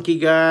little monkey,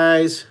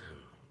 guys.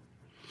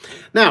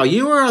 Now,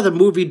 you are the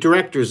movie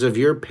directors of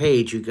your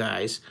page, you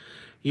guys.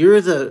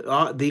 You're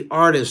the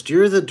artist.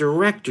 You're the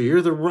director.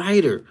 You're the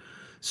writer.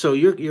 So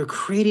you're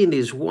creating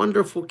these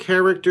wonderful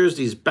characters,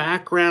 these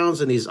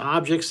backgrounds, and these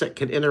objects that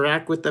can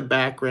interact with the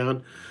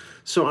background.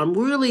 So I'm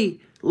really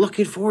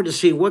looking forward to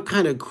seeing what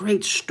kind of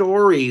great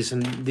stories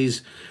and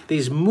these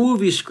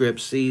movie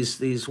scripts,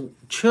 these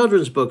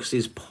children's books,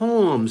 these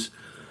poems,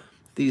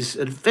 these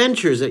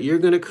adventures that you're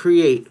going to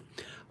create.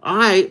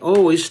 I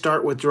always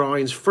start with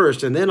drawings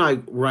first, and then I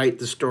write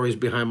the stories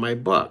behind my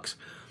books.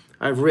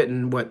 I've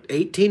written, what,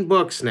 18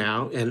 books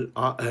now, and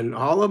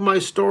all of my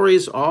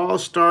stories all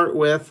start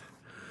with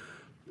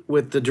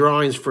the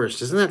drawings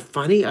first. Isn't that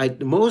funny?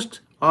 Most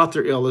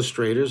author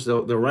illustrators,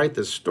 they'll write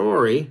the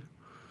story,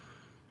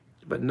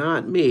 but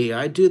not me.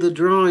 I do the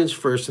drawings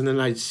first, and then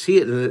I see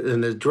it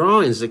in the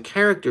drawings, the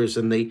characters,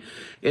 and the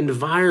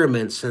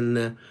environments, and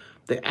the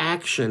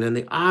action, and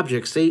the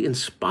objects. They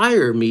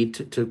inspire me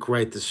to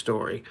write the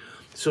story.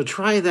 So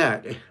try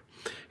that.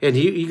 And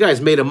you guys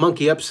made a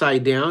monkey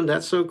upside down.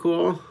 That's so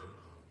cool.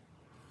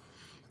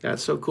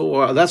 That's so cool.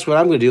 Well, that's what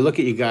I'm going to do. Look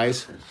at you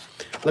guys.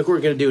 Look what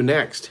we're going to do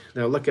next.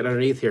 Now look at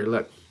underneath here.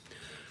 Look.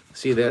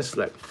 See this?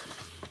 Look.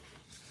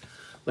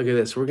 Look at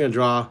this. We're going to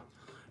draw.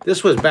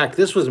 This was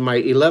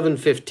my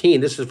 11:15.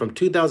 This is from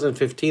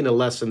 2015, a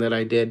lesson that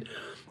I did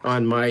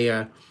on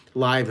my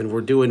live, and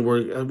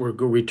we're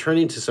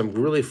returning to some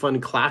really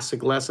fun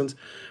classic lessons.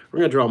 We're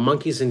going to draw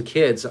monkeys and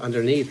kids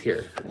underneath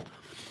here.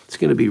 It's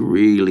going to be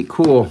really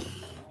cool.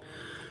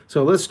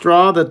 So let's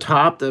draw the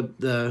top,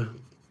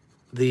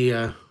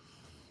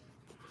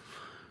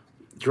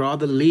 draw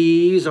the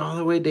leaves all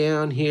the way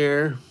down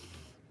here.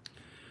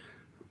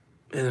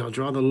 And I'll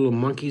draw the little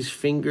monkey's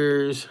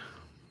fingers.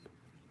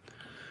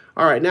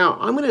 All right, now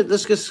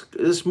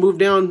let's move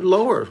down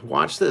lower.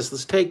 Watch this.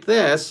 Let's take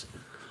this.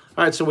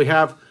 All right, so we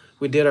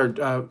did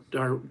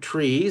our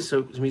trees. So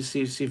let me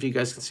see if you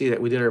guys can see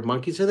that. We did our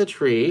monkeys in the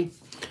tree.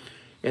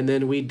 And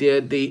then we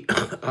did the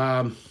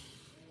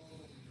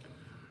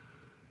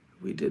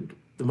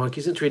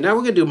monkeys in the tree. Now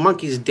we're going to do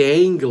monkeys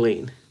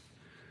dangling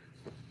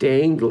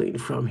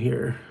from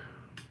here.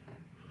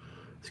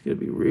 It's going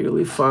to be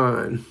really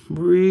fun.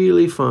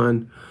 Really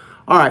fun.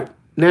 All right,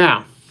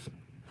 now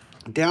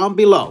down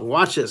below,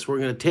 watch this. We're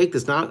going to take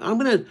this. Now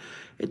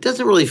it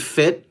doesn't really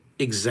fit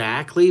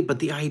exactly, but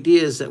the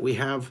idea is that we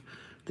have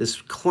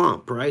this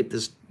clump, right?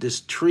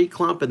 This tree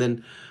clump, and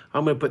then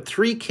I'm going to put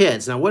 3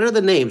 kids. Now, what are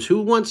the names?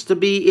 Who wants to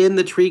be in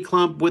the tree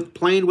clump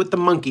playing with the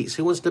monkeys?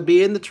 Who wants to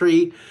be in the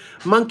tree?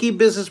 Monkey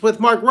Business with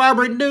Mark.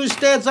 Robert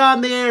Newstead's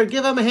on the air.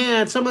 Give him a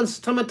hand. Someone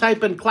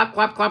type in clap,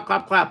 clap, clap,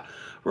 clap, clap.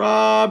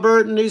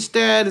 Robert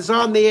Newstead is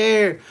on the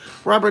air.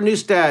 Robert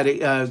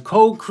Newstead,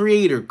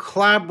 co-creator,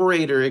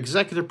 collaborator,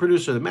 executive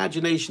producer of the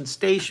Imagination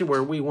Station,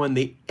 where we won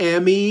the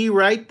Emmy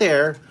right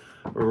there.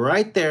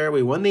 Right there.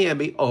 We won the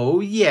Emmy. Oh,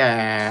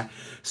 yeah.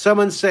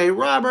 Someone say,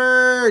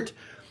 Robert.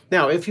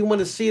 Now, if you want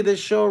to see this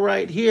show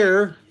right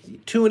here,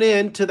 tune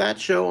in to that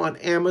show on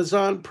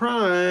Amazon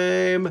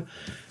Prime.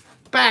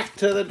 Back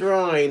to the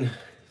drawing.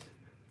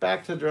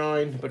 Back to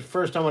drawing. But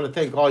first, I want to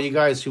thank all you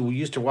guys who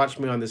used to watch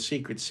me on The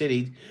Secret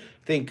City.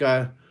 I think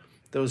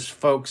those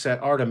folks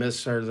at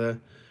Artemis are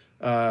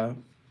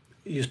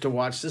used to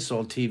watch this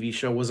old TV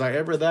show. Was I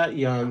ever that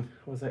young?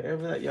 Was I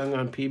ever that young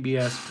on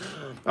PBS?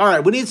 All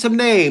right, we need some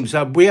names.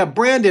 We have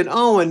Brandon,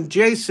 Owen,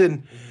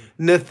 Jason,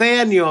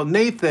 Nathaniel,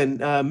 Nathan,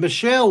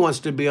 Michelle wants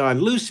to be on.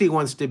 Lucy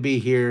wants to be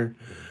here.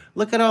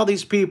 Look at all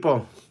these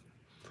people.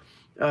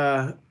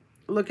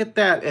 Look at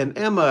that. And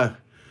Emma,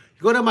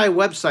 go to my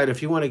website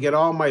if you want to get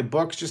all my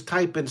books. Just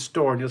type in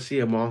store and you'll see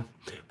them all.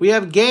 We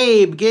have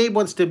Gabe. Gabe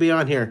wants to be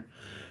on here.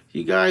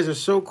 You guys are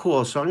so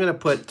cool. So I'm going to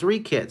put 3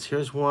 kids.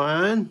 Here's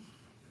 1.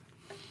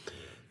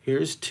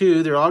 Here's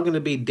 2. They're all going to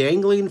be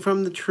dangling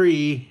from the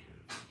tree.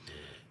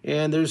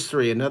 And there's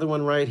 3. Another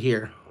one right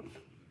here.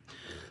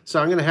 So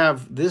I'm going to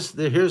have this.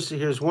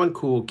 Here's one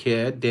cool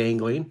kid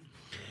dangling.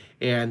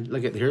 And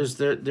look at, here's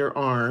their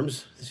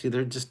arms. See,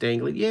 they're just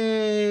dangling.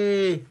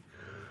 Yay!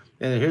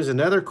 And here's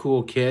another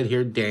cool kid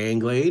here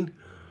dangling.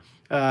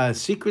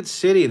 Secret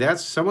City.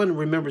 That's, someone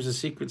remembers the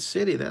Secret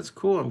City. That's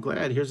cool. I'm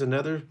glad. Here's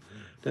another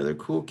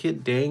cool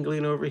kid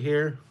dangling over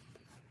here.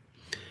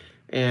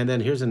 And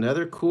then here's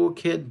another cool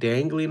kid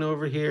dangling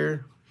over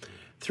here.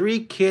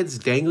 3 kids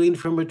dangling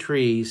from a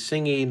tree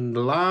singing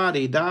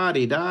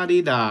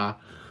la-di-da-di-da-di-da.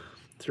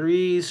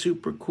 3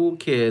 super cool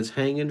kids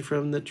hanging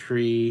from the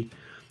tree,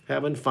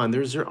 having fun.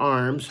 There's their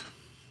arms.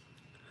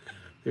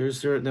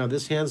 There's their, now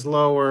this hand's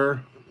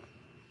lower.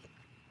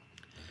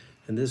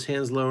 And this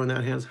hand's lower and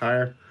that hand's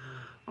higher.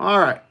 All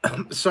right,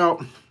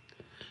 so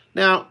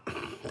now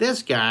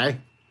this guy,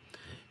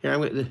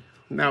 here,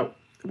 now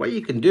what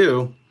you can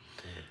do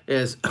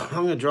is I'm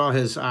going to draw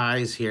his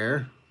eyes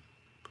here.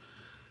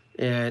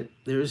 And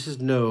there's his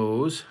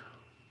nose.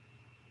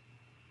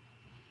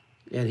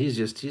 And he's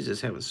just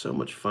having so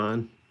much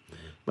fun.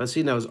 But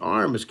see, now his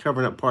arm is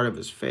covering up part of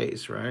his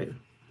face, right?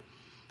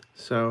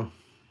 So,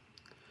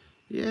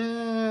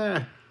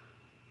 yeah.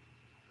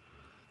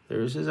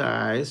 There's his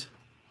eyes.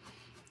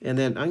 And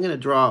then I'm going to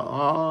draw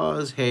all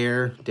his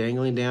hair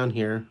dangling down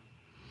here.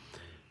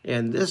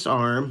 And this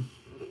arm's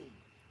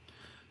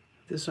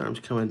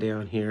coming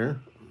down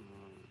here.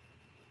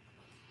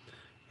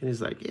 And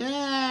he's like,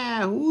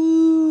 yeah,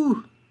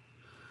 woo!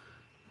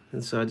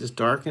 And so I just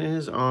darken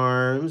his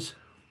arms.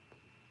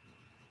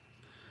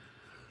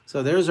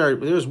 So there's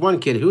one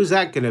kid. Who's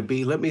that going to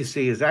be? Let me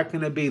see. Is that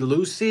going to be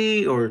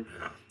Lucy, or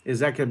is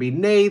that going to be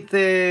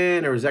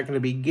Nathan, or is that going to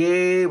be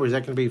Gabe, or is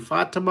that going to be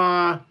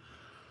Fatima?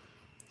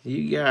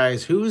 You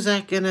guys, who's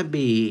that going to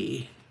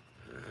be?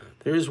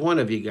 There's one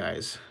of you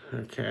guys,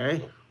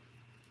 okay?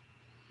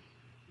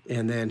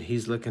 And then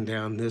he's looking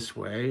down this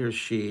way, or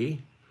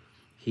she.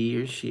 He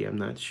or she, I'm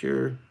not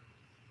sure.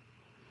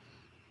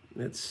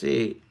 Let's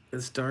see.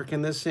 Let's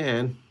darken this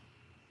in.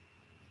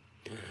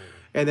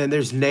 And then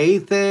there's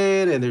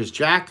Nathan, and there's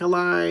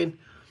Jacqueline.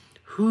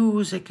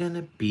 Who's it going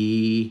to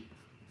be?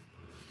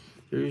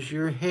 There's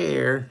your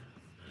hair.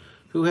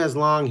 Who has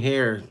long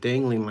hair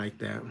dangling like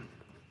that?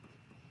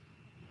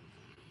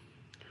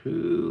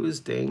 Who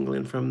is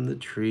dangling from the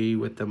tree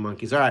with the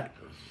monkeys? All right.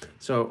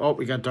 So, oh,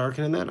 we got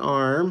darkening that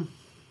arm.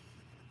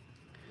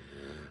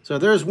 So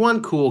there's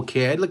one cool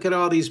kid. Look at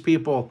all these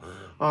people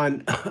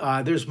on,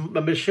 there's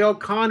Michelle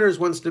Connors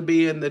wants to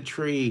be in the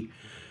tree.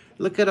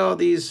 Look at all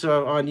these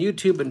on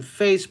YouTube and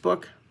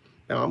Facebook.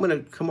 Now I'm going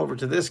to come over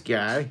to this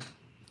guy.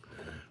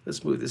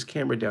 Let's move this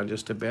camera down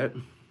just a bit.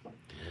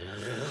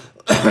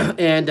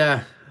 And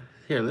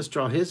here, let's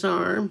draw his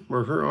arm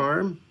or her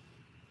arm.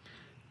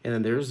 And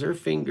then there's their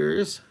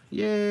fingers.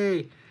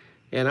 Yay.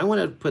 And I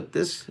want to put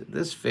this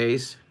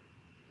face.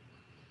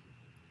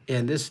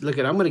 And this, look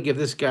at, I'm going to give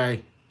this guy,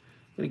 I'm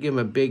going to give him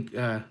a big,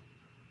 I'm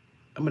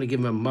going to give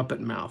him a Muppet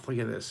mouth. Look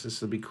at this. This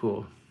will be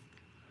cool.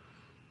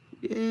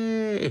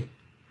 Yay.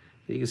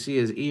 You can see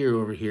his ear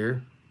over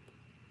here.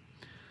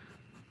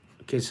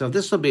 Okay, so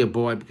this will be a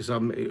boy because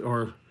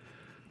or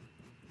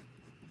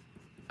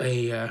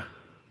a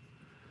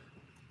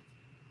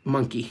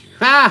monkey.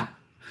 Ha!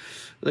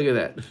 Look at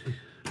that.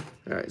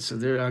 All right, so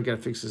there, I've got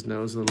to fix his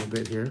nose a little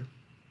bit here.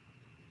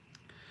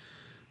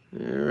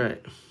 All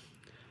right.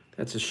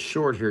 That's a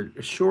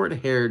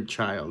short-haired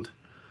child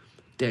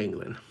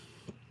dangling.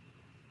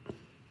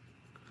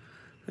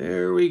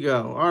 There we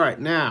go. All right,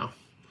 now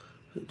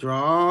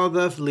draw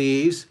the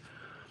leaves.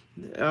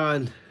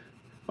 Oh,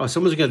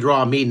 someone's going to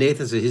draw me.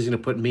 Nathan said he's going to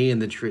put me in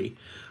the tree.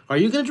 Are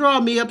you going to draw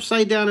me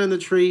upside down in the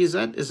tree? Is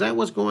that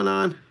what's going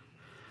on?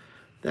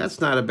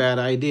 That's not a bad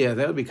idea.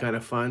 That would be kind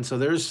of fun. So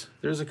there's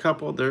a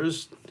couple.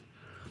 There's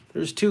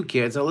two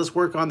kids. Now let's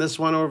work on this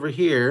one over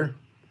here.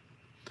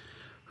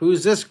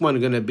 Who's this one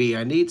going to be?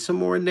 I need some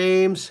more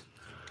names.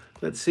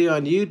 Let's see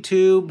on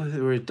YouTube.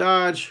 We're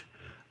Dodge.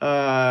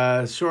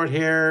 Short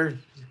hair.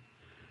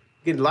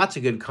 Getting lots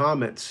of good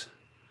comments.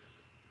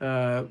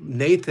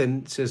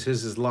 Nathan says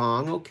his is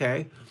long.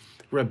 Okay.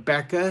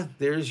 Rebecca,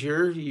 there's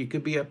you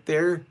could be up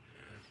there.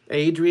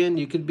 Adrian,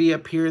 you could be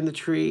up here in the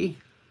tree.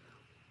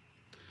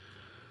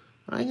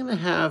 I'm going to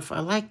have, I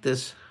like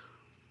this.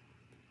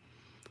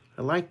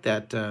 I like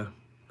that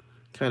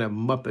kind of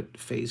Muppet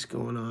face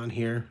going on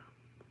here.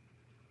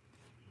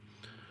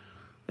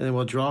 And then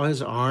we'll draw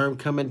his arm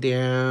coming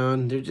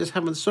down. They're just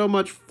having so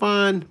much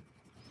fun.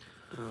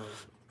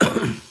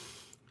 Do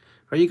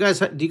you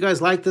guys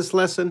like this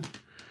lesson?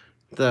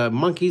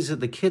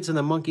 The kids and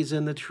the monkeys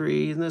in the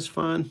tree. Isn't this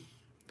fun?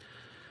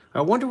 I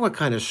wonder what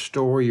kind of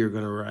story you're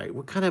going to write.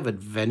 What kind of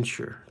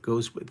adventure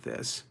goes with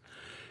this?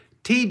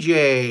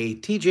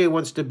 TJ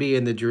wants to be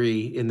in the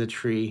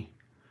tree.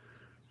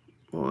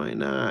 Why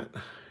not?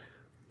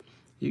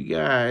 You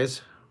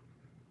guys.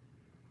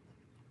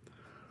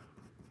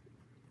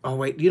 Oh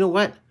wait, you know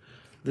what?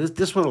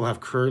 This one will have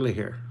curly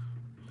hair.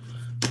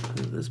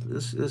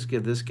 Let's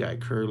give this guy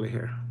curly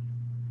hair.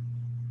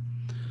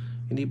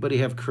 Anybody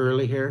have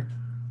curly hair?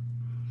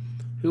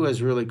 Who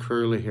has really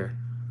curly hair?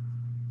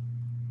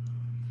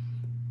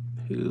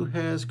 Who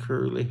has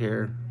curly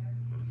hair?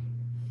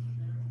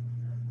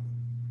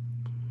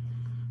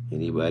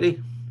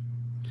 Anybody?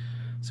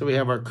 So we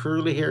have our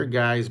curly hair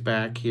guys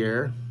back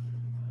here.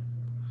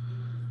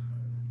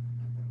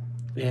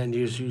 And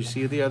you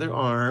see the other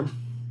arm.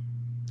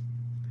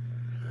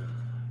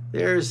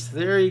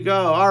 There you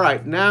go. All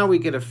right, now we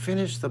get to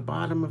finish the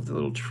bottom of the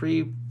little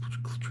tree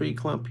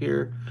clump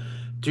here.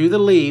 Do the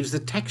leaves, the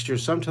texture,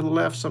 some to the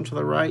left, some to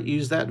the right.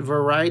 Use that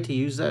variety,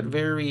 use that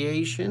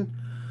variation.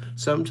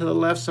 Some to the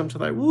left, some to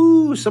the right.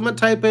 Woo! Someone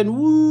type in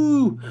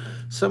woo!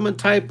 Someone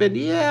type in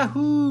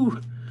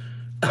yahoo!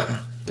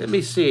 Let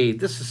me see.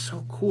 This is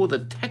so cool, the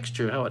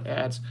texture, how it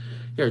adds.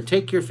 Here,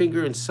 take your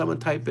finger and someone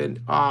type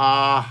in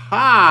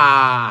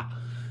aha!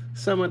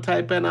 Someone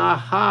type in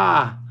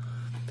aha!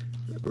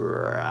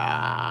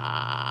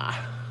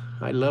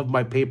 I love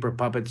my paper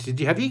puppets.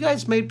 Have you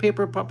guys made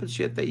paper puppets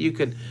yet that you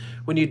could,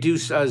 when you do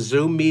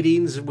Zoom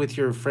meetings with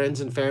your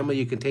friends and family,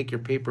 you can take your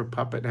paper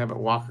puppet and have it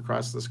walk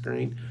across the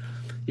screen?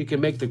 You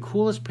can make the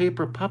coolest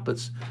paper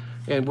puppets.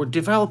 And we're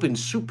developing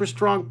super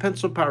strong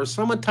pencil power.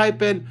 Someone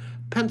type in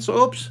pencil.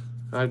 Oops,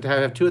 I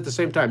have two at the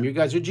same time. You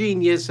guys are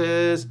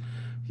geniuses.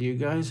 You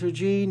guys are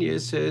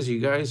geniuses. You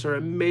guys are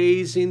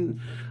amazing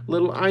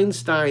little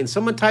Einstein.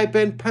 Someone type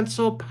in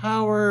pencil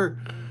power.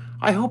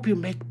 I hope you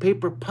make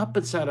paper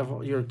puppets out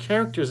of your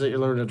characters that you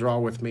learn to draw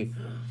with me.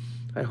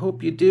 I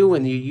hope you do,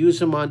 and you use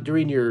them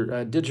during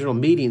your digital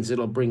meetings.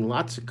 It'll bring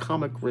lots of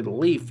comic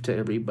relief to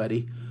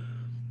everybody.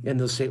 And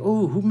they'll say,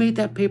 oh, who made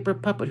that paper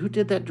puppet? Who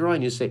did that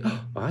drawing? You say,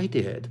 oh, I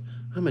did.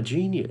 I'm a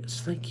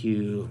genius. Thank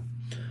you.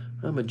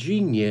 I'm a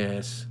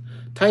genius.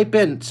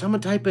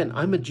 Someone type in,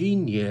 I'm a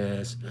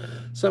genius.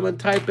 Someone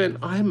type in,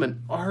 I'm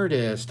an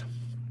artist.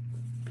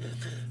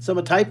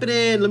 Someone type it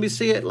in. Let me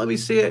see it. Let me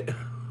see it.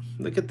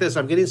 Look at this.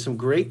 I'm getting some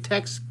great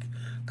text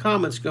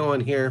comments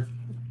going here.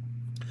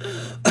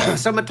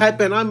 Someone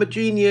type in, I'm a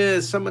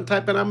genius. Someone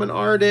type in, I'm an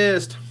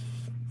artist.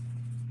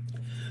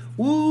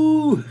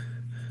 Woo!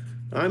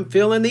 I'm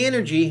feeling the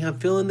energy. I'm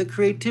feeling the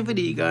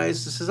creativity, you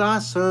guys. This is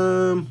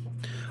awesome.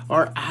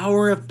 Our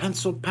hour of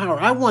pencil power.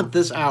 I want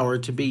this hour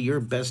to be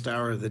your best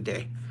hour of the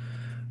day.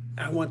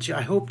 I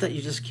hope that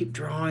you just keep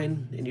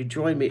drawing and you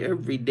join me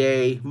every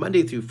day,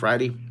 Monday through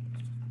Friday.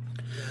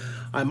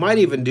 I might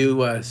even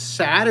do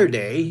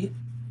Saturday.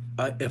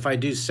 If I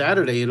do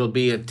Saturday, it'll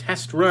be a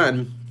test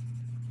run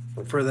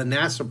for the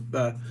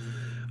NASA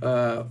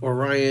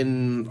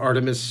Orion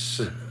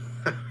Artemis.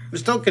 I'm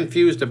still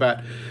confused about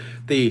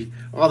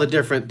all the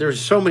different, there's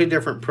so many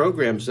different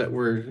programs that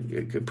we're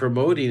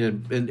promoting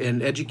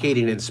and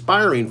educating and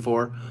inspiring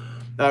for.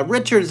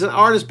 Richard is an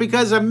artist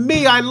because of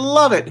me. I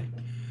love it.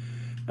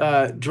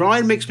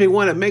 Drawing makes me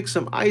want to make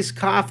some iced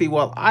coffee.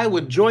 Well, I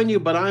would join you,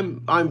 but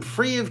I'm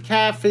free of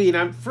caffeine.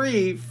 I'm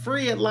free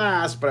at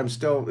last, but I'm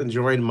still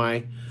enjoying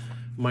my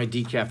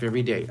decaf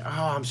every day.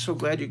 Oh, I'm so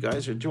glad you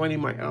guys are joining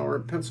my hour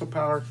of pencil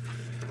power.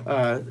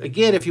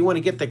 Again, if you want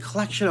to get the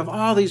collection of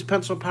all these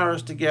pencil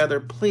powers together,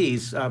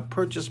 please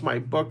purchase my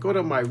book. Go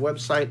to my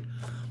website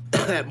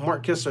at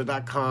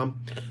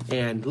markkistler.com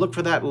and look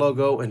for that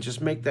logo and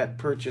just make that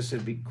purchase.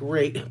 It'd be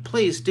great.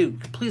 Please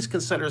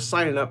consider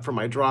signing up for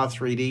my Draw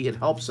 3D. It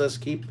helps us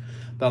keep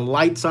the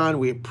lights on.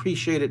 We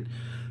appreciate it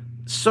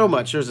so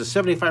much. There's a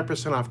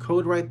 75% off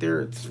code right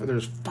there.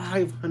 There's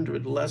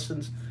 500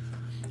 lessons.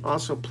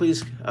 Also,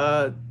 please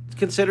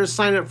consider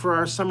signing up for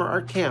our summer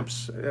art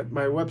camps at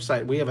my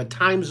website. We have a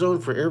time zone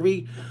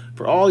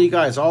for all you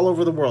guys all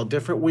over the world,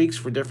 different weeks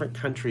for different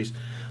countries.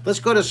 Let's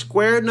go to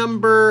square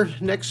number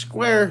next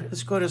square.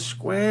 Let's go to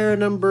square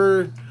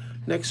number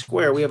next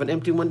square. We have an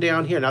empty one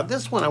down here. Now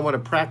this one I want to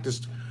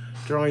practice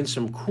drawing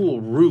some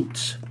cool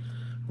roots.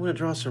 I want to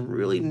draw some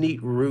really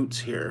neat roots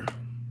here.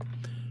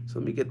 So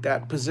let me get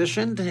that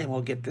positioned and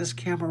we'll get this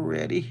camera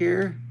ready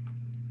here.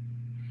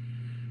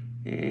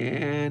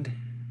 And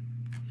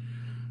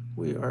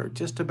we are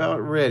just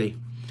about ready.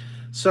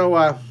 So,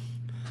 of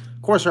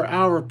course, our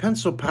hour of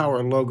pencil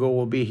power logo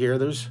will be here.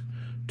 There's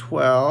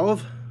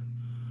 12,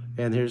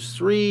 and there's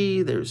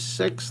 3, there's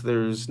 6,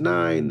 there's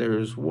 9,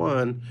 there's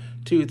 1,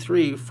 2,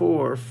 3,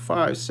 4,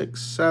 5,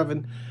 6,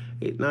 7,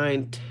 8,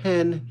 9,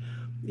 10,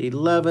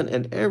 11,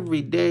 and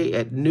every day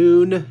at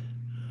noon.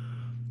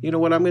 You know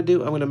what I'm going to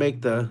do? I'm going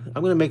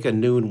to make a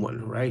noon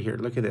one right here.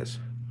 Look at this.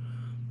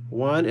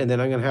 1, and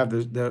then I'm going to have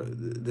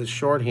the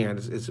shorthand.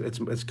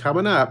 It's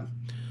coming up.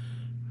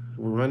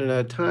 We're running out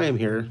of time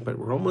here, but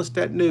we're almost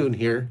at noon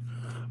here.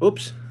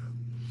 Oops.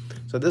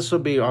 So this will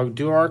be, I'll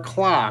do our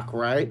clock,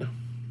 right?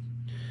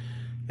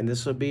 And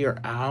this will be our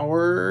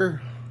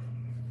hour.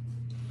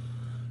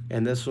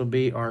 And this will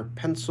be our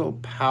pencil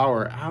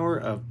power. Hour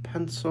of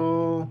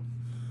pencil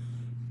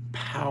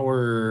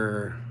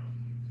power.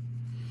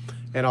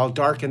 And I'll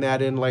darken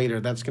that in later.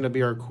 That's going to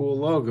be our cool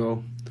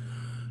logo.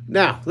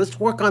 Now, let's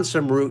work on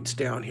some roots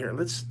down here.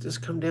 Let's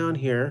just come down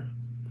here.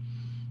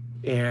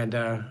 And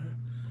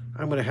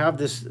I'm going to have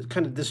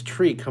this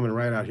tree coming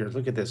right out here.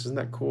 Look at this. Isn't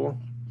that cool?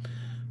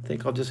 I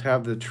think I'll just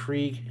have the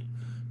tree.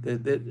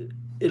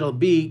 It'll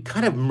be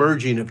kind of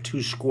merging of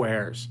two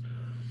squares.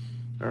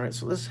 All right,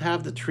 so let's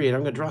have the tree. And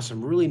I'm going to draw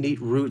some really neat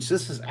roots.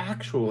 This is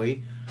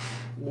actually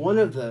one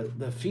of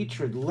the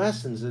featured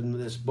lessons in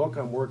this book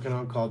I'm working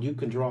on called You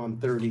Can Draw in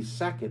 30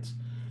 Seconds.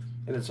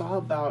 And it's all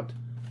about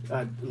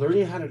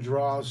learning how to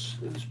draw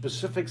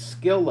specific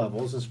skill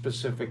levels and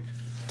specific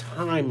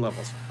time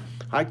levels.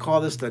 I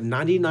call this the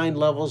 99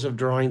 levels of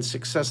drawing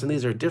success, and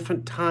these are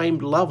different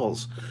timed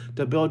levels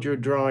to build your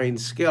drawing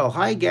skill.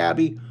 Hi,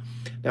 Gabby.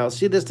 Now,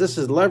 see this? This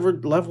is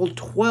level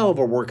 12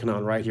 we're working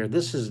on right here.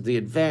 This is the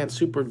advanced,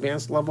 super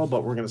advanced level,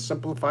 but we're going to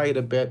simplify it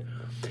a bit.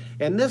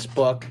 And this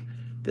book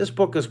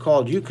is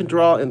called You Can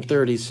Draw in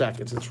 30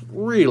 Seconds. It's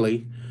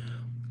really,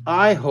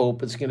 I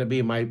hope it's going to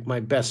be my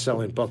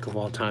best-selling book of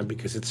all time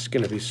because it's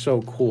going to be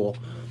so cool.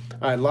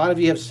 A lot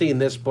of you have seen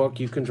this book,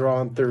 You Can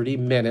Draw in 30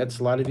 Minutes.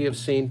 A lot of you have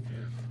seen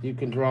You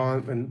Can Draw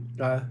in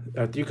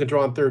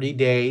 30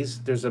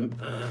 Days. There's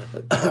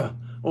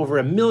over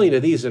 1 million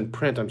of these in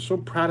print. I'm so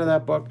proud of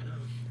that book.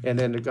 And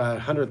then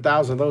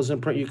 100,000 of those in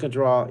print. You Can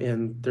Draw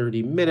in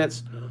 30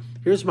 Minutes.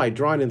 Here's my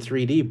Drawing in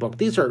 3D book.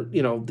 These are,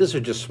 these are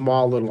just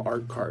small little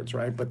art cards,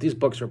 right? But these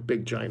books are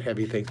big, giant,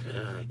 heavy things.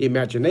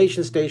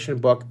 Imagination Station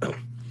book.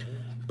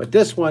 But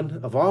this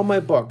one, of all my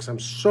books, I'm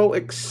so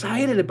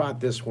excited about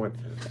this one.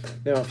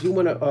 Now, if you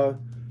want to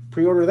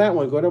pre-order that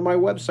one, go to my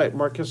website,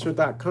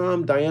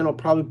 markkistler.com. Diane will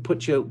probably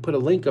put a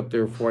link up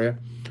there for you.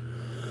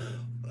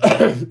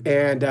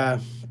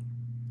 And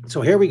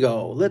so here we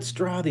go. Let's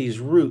draw these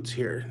roots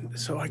here.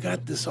 So I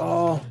got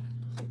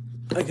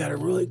a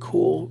really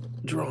cool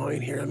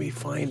drawing here. Let me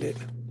find it.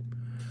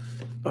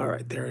 All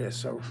right, there it is.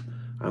 So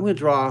I'm going to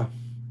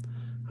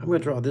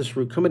draw this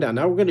root coming down.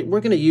 Now we're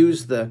going to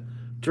use the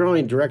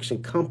drawing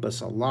direction compass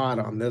a lot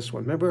on this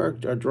one. Remember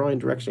our drawing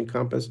direction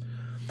compass?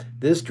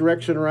 This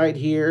direction right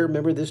here,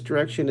 remember this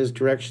direction is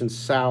direction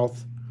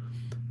south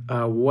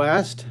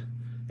west,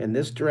 and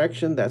this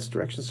direction, that's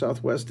direction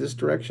southwest. This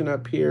direction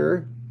up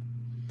here,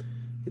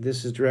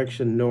 this is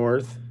direction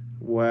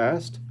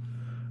northwest,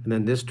 and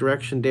then this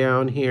direction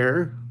down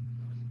here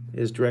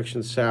is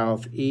direction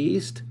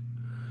southeast.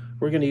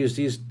 We're going to use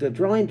the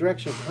drawing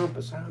direction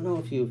compass. I don't know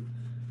if you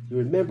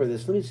remember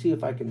this. Let me see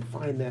if I can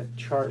find that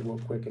chart real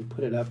quick and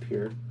put it up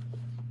here.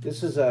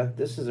 This is a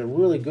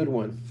really good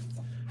one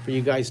for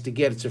you guys to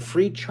get. It's a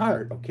free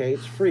chart, okay?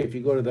 It's free. If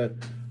you go to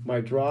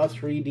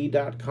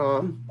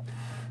mydraw3d.com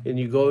and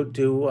you go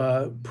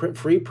to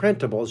free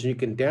printables, you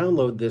can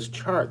download this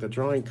chart, the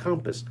drawing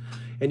compass,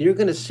 and you're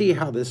going to see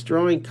how this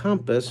drawing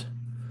compass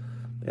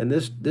and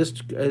this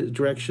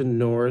direction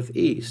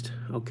northeast,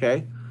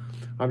 okay?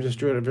 I'm just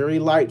doing it very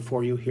light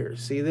for you here.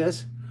 See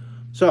this?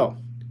 So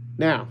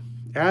now,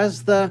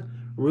 as the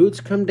roots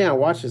come down,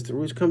 watch this, the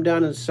roots come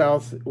down in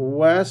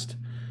southwest,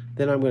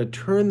 then I'm going to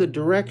turn the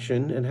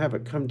direction and have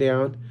it come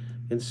down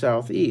in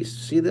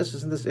southeast. See this?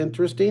 Isn't this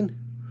interesting?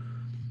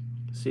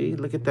 See,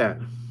 look at that.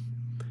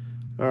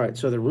 All right,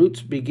 so the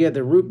root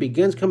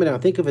begins coming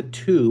down. Think of a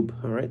tube,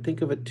 all right?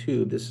 Think of a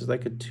tube. This is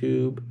like a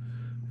tube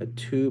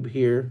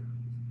here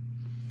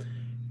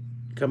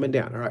coming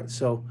down. All right,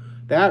 so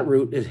that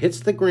root, it hits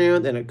the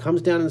ground and it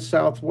comes down in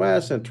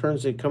southwest and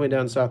turns it coming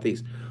down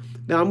southeast.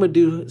 Now I'm going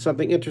to do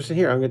something interesting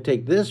here. I'm going to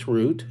take this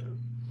root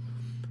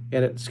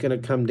and it's going to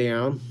come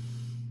down.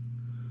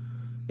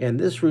 And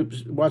this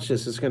root, watch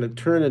this, it's going to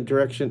turn in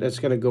direction, it's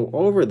going to go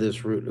over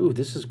this root. Ooh,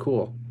 this is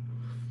cool.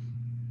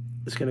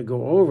 It's going to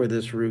go over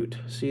this root.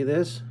 See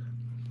this?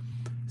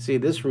 See,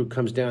 this root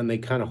comes down, they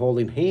kind of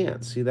holding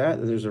hands. See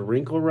that? There's a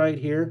wrinkle right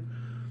here.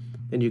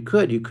 And you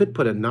could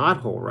put a knot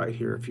hole right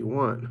here if you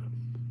want.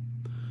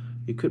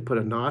 You could put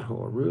a knot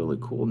hole, a really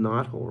cool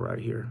knot hole right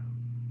here.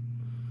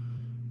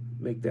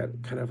 Make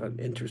that kind of an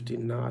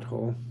interesting knot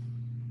hole.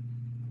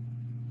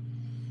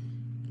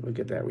 Look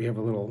at that. We have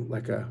a little,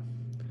 like a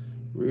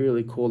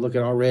really cool, look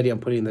at already I'm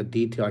putting the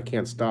detail. I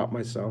can't stop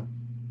myself.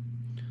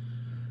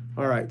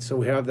 All right, so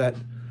we have that.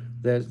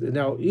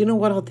 Now, you know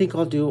what I think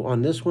I'll do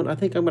on this one? I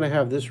think I'm going to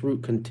have this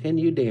root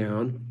continue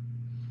down.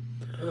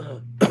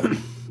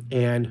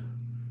 And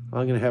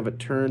I'm going to have it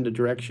turn the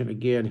direction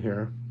again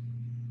here.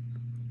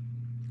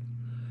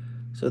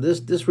 So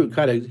this root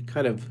kind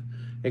of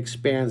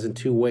expands in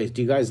two ways.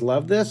 Do you guys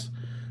love this?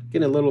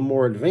 Getting a little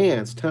more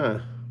advanced,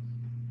 huh?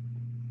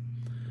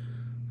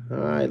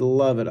 I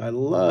love it. I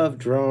love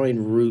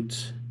drawing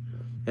roots.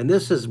 And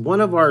this is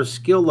one of our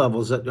skill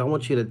levels that I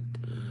want you to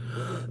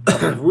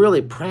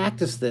really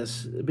practice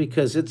this,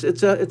 because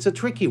it's a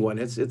tricky one.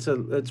 It's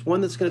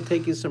one that's going to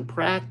take you some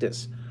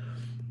practice.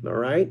 All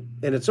right?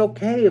 And it's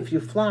okay if you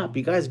flop.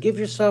 You guys, give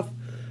yourself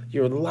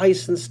your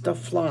license to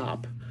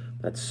flop.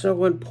 That's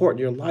so important.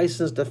 Your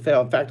license to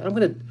fail. In fact, I'm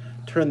going to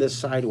turn this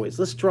sideways.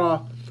 Let's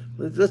draw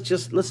a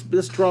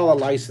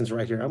license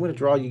right here. I'm going to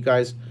draw you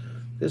guys.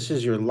 This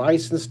is your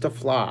license to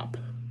flop.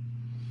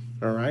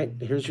 All right?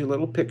 Here's your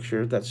little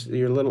picture. That's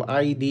your little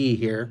ID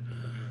here.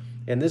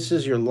 And this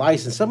is your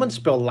license. Someone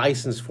spell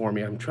license for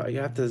me. I'm trying.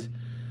 You have to.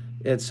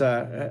 It's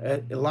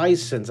a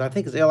license. I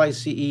think it's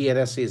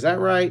L-I-C-E-N-S-E. Is that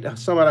right?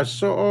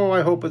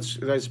 I hope it's.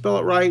 Did I spell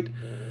it right?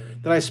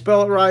 Did I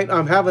spell it right?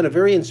 I'm having a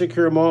very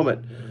insecure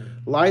moment.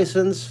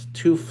 License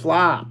to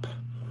flop.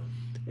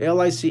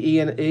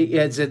 L-I-C-E-N-E.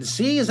 Is it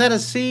C? Is that a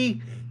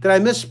C? Did I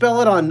misspell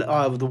it on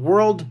the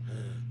World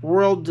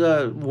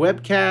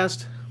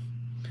Webcast?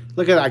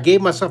 Look at that. I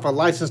gave myself a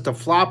license to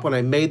flop when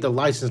I made the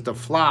license to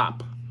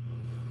flop.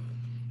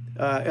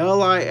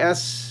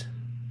 L-I-S.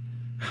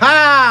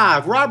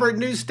 Ha! Robert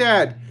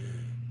Newstead.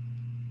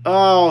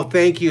 Oh,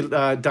 thank you,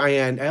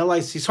 Diane.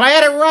 L-I-C. So I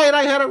had it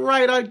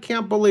right. I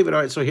can't believe it.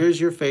 All right, so here's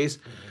your face.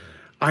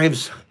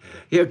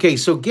 Okay,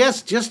 so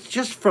guess,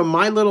 just from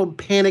my little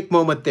panic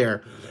moment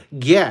there,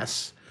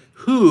 guess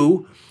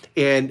who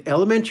in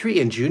elementary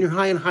and junior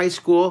high and high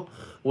school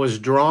was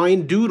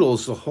drawing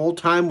doodles the whole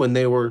time when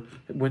they were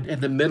in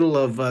the middle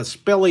of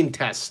spelling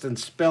tests and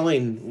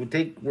spelling.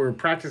 We're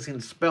practicing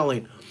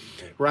spelling,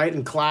 right,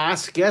 in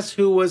class. Guess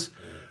who was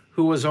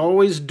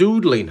always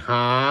doodling,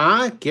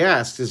 huh?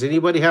 Guess. Does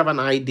anybody have an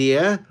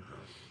idea?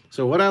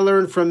 So what I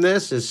learned from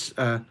this is,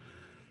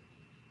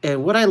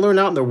 and what I learned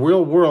out in the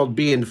real world,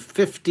 being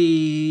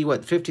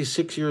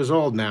 56 years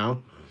old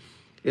now,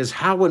 is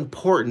how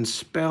important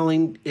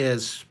spelling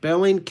is.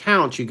 Spelling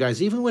counts, you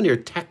guys, even when you're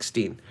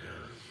texting.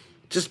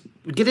 Just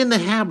get in the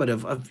habit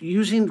of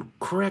using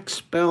correct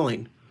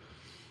spelling.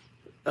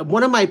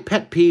 One of my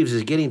pet peeves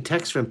is getting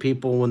texts from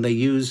people when they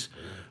use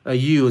a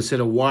U instead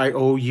of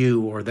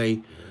Y-O-U, or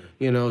they,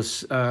 you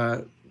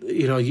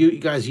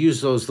guys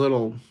use those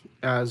little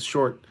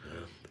short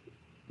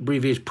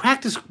abbreviations.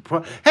 Practice.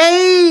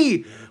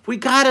 Hey, we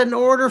got an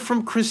order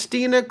from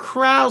Christina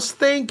Kraus.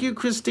 Thank you,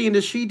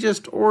 Christina. She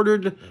just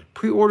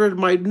pre-ordered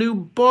my new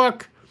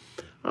book.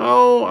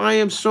 Oh, I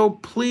am so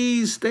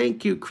pleased.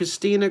 Thank you,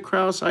 Christina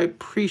Kraus. I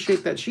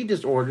appreciate that. She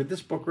just ordered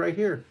this book right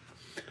here.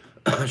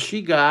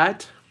 She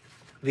got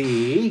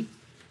the,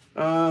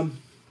 I'm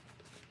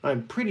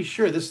pretty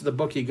sure this is the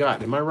book you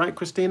got. Am I right,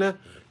 Christina?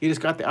 You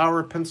just got the Hour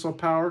of Pencil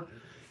Power?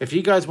 If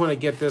you guys want to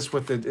get this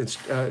with it,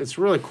 it's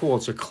really cool.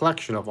 It's a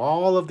collection of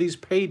all of these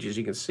pages.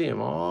 You can see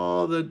them,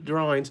 all the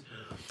drawings.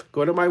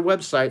 Go to my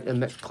website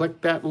and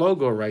click that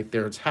logo right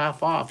there. It's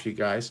half off, you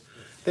guys.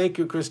 Thank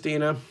you,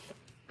 Christina.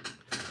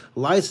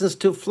 License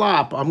to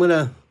Flop.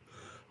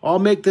 I'll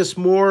make this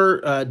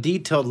more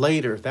detailed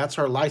later. That's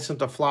our license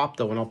to flop,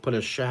 though, and I'll put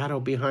a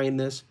shadow behind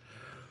this.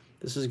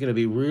 This is going to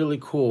be really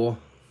cool.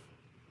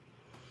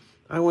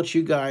 I want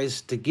you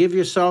guys to give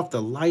yourself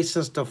the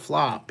license to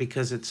flop,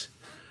 because it's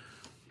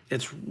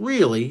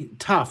really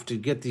tough to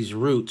get these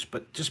roots,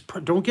 but just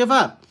don't give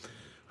up.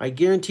 I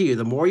guarantee you,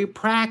 the more you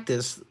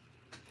practice,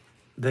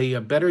 the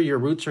better your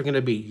roots are going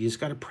to be. You just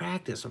got to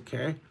practice,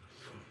 okay?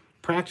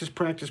 Practice,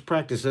 practice,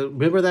 practice.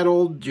 Remember that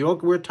old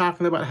joke we were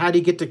talking about? How do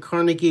you get to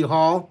Carnegie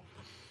Hall?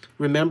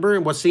 Remember?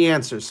 And what's the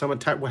answer? Someone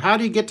type, well, how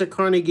do you get to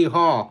Carnegie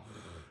Hall?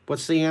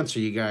 What's the answer,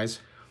 you guys?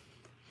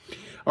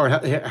 Or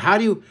how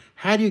do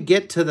you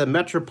get to the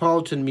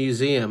Metropolitan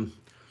Museum?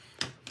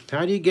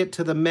 How do you get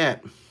to the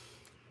Met?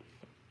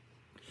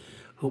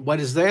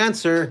 What is the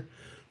answer?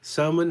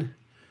 Someone,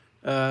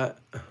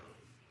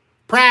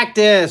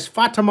 practice.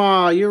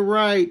 Fatima, you're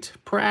right.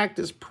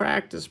 Practice,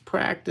 practice,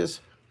 practice,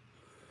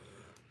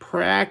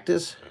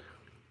 practice.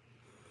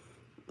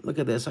 Look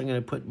at this. I'm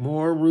going to put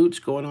more roots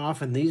going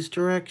off in these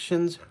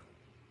directions.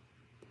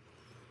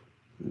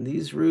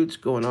 These roots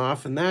going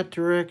off in that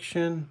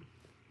direction.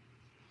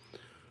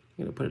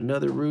 I'm going to put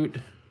another root.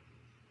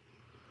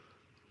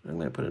 I'm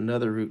going to put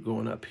another root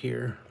going up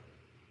here,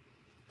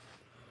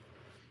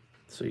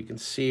 so you can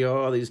see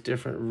all these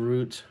different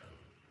roots.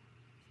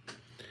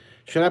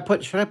 Should I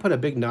put a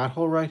big knot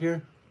hole right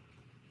here?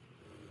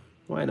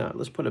 Why not?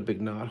 Let's put a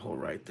big knot hole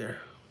right there.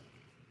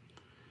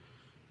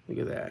 Look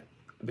at that,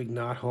 a big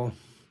knot hole.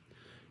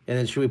 And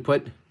then should we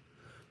put?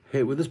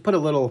 Hey, let's put a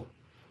little.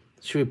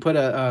 Should we put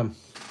a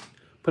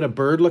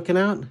bird looking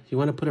out? You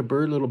want to put a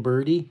bird, little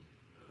birdie?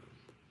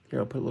 Here,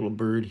 I'll put a little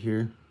bird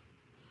here.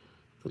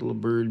 A little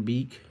bird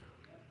beak.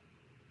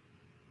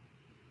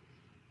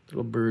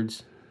 Little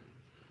birds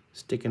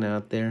sticking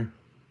out there.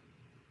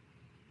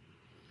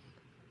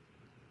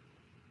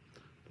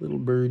 Little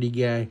birdie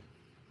guy.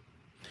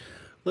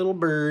 Little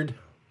bird.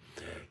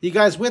 You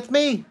guys with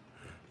me?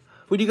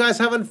 Were you guys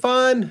having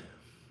fun?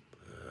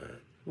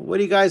 What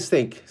do you guys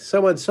think?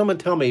 Someone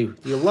tell me.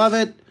 Do you love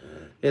it?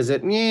 Is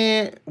it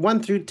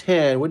 1 through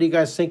 10? What do you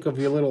guys think of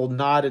your little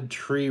knotted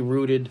tree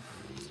rooted?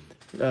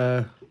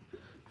 I'm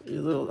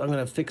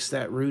gonna fix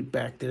that root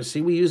back there.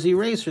 See, we use the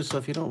eraser, so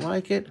if you don't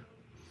like it,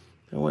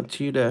 I want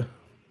you to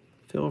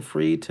feel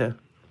free to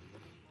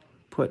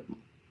put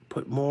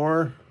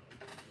more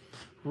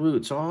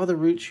roots, all the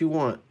roots you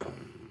want.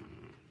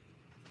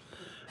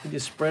 You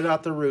just spread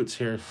out the roots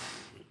here.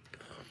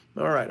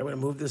 All right, I'm gonna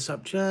move this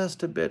up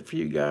just a bit for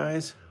you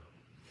guys.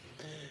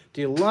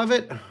 Do you love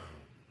it?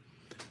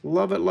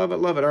 Love it, love it,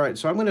 love it. All right,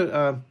 so I'm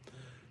gonna,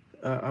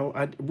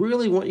 I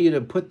really want you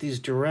to put these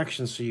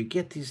directions so you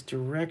get these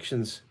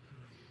directions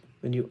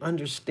when you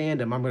understand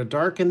them. I'm gonna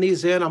darken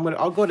these in.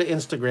 I'll go to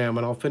Instagram and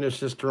I'll finish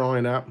this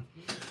drawing up.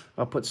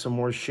 I'll put some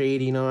more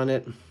shading on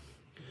it,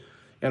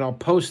 and I'll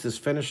post this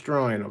finished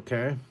drawing,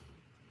 okay?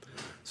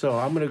 So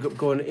I'm gonna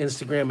go into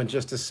Instagram in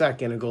just a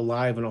second and go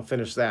live, and I'll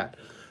finish that.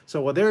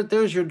 So well,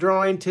 there's your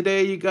drawing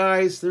today, you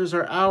guys. There's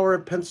our hour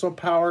of pencil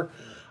power.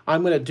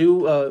 I'm gonna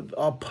do,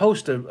 I'll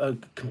post a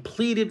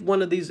completed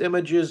one of these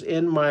images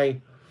in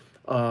my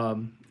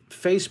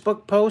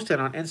Facebook post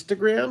and on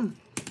Instagram,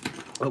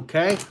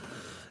 okay?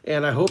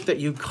 And I hope that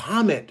you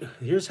comment.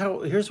 Here's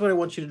what I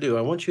want you to do.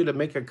 I want you to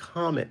make a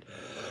comment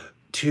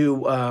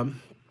to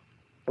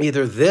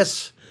either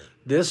this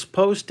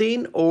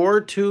posting or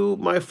to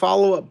my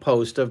follow-up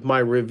post of my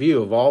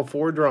review of all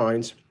 4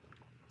 drawings.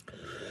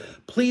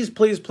 Please,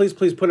 please, please,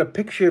 please put a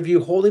picture of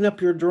you holding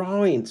up your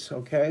drawings,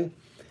 okay?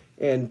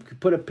 And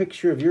put a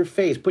picture of your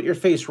face. Put your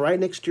face right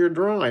next to your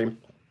drawing.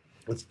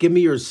 Let's give me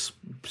your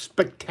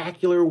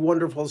spectacular,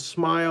 wonderful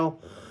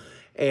smile,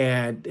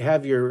 and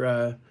have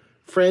your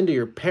friend or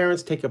your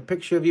parents take a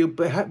picture of you.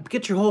 But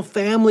get your whole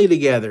family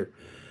together.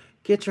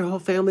 Get your whole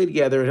family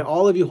together, and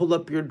all of you hold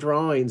up your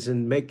drawings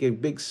and make a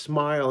big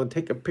smile and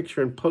take a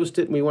picture and post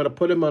it. And we want to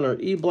put them on our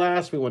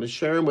e-blast. We want to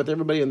share them with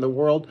everybody in the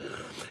world.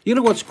 You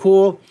know what's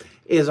cool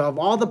is of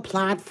all the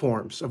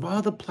platforms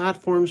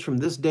from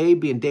this day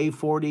being day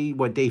 40,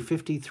 day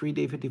 53,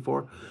 day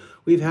 54,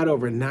 we've had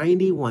over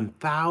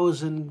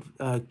 91,000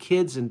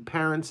 kids and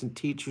parents and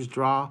teachers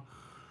draw.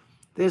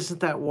 Isn't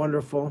that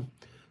wonderful?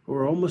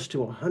 We're almost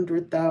to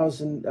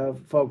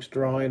 100,000 folks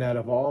drawing out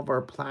of all of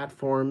our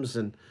platforms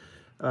and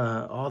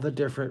all the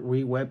different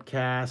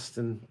webcasts,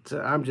 and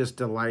I'm just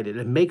delighted.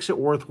 It makes it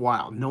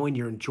worthwhile knowing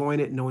you're enjoying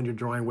it, knowing you're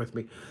drawing with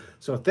me.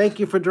 So thank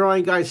you for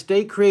drawing, guys.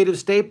 Stay creative,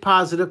 stay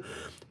positive.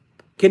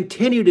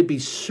 Continue to be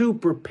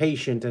super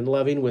patient and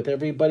loving with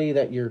everybody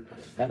that you're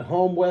at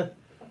home with.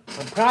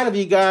 I'm proud of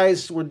you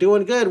guys. We're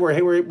doing good.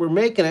 We're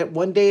making it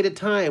one day at a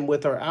time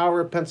with our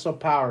Hour of Pencil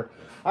Power.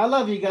 I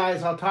love you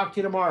guys. I'll talk to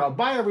you tomorrow.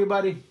 Bye,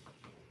 everybody.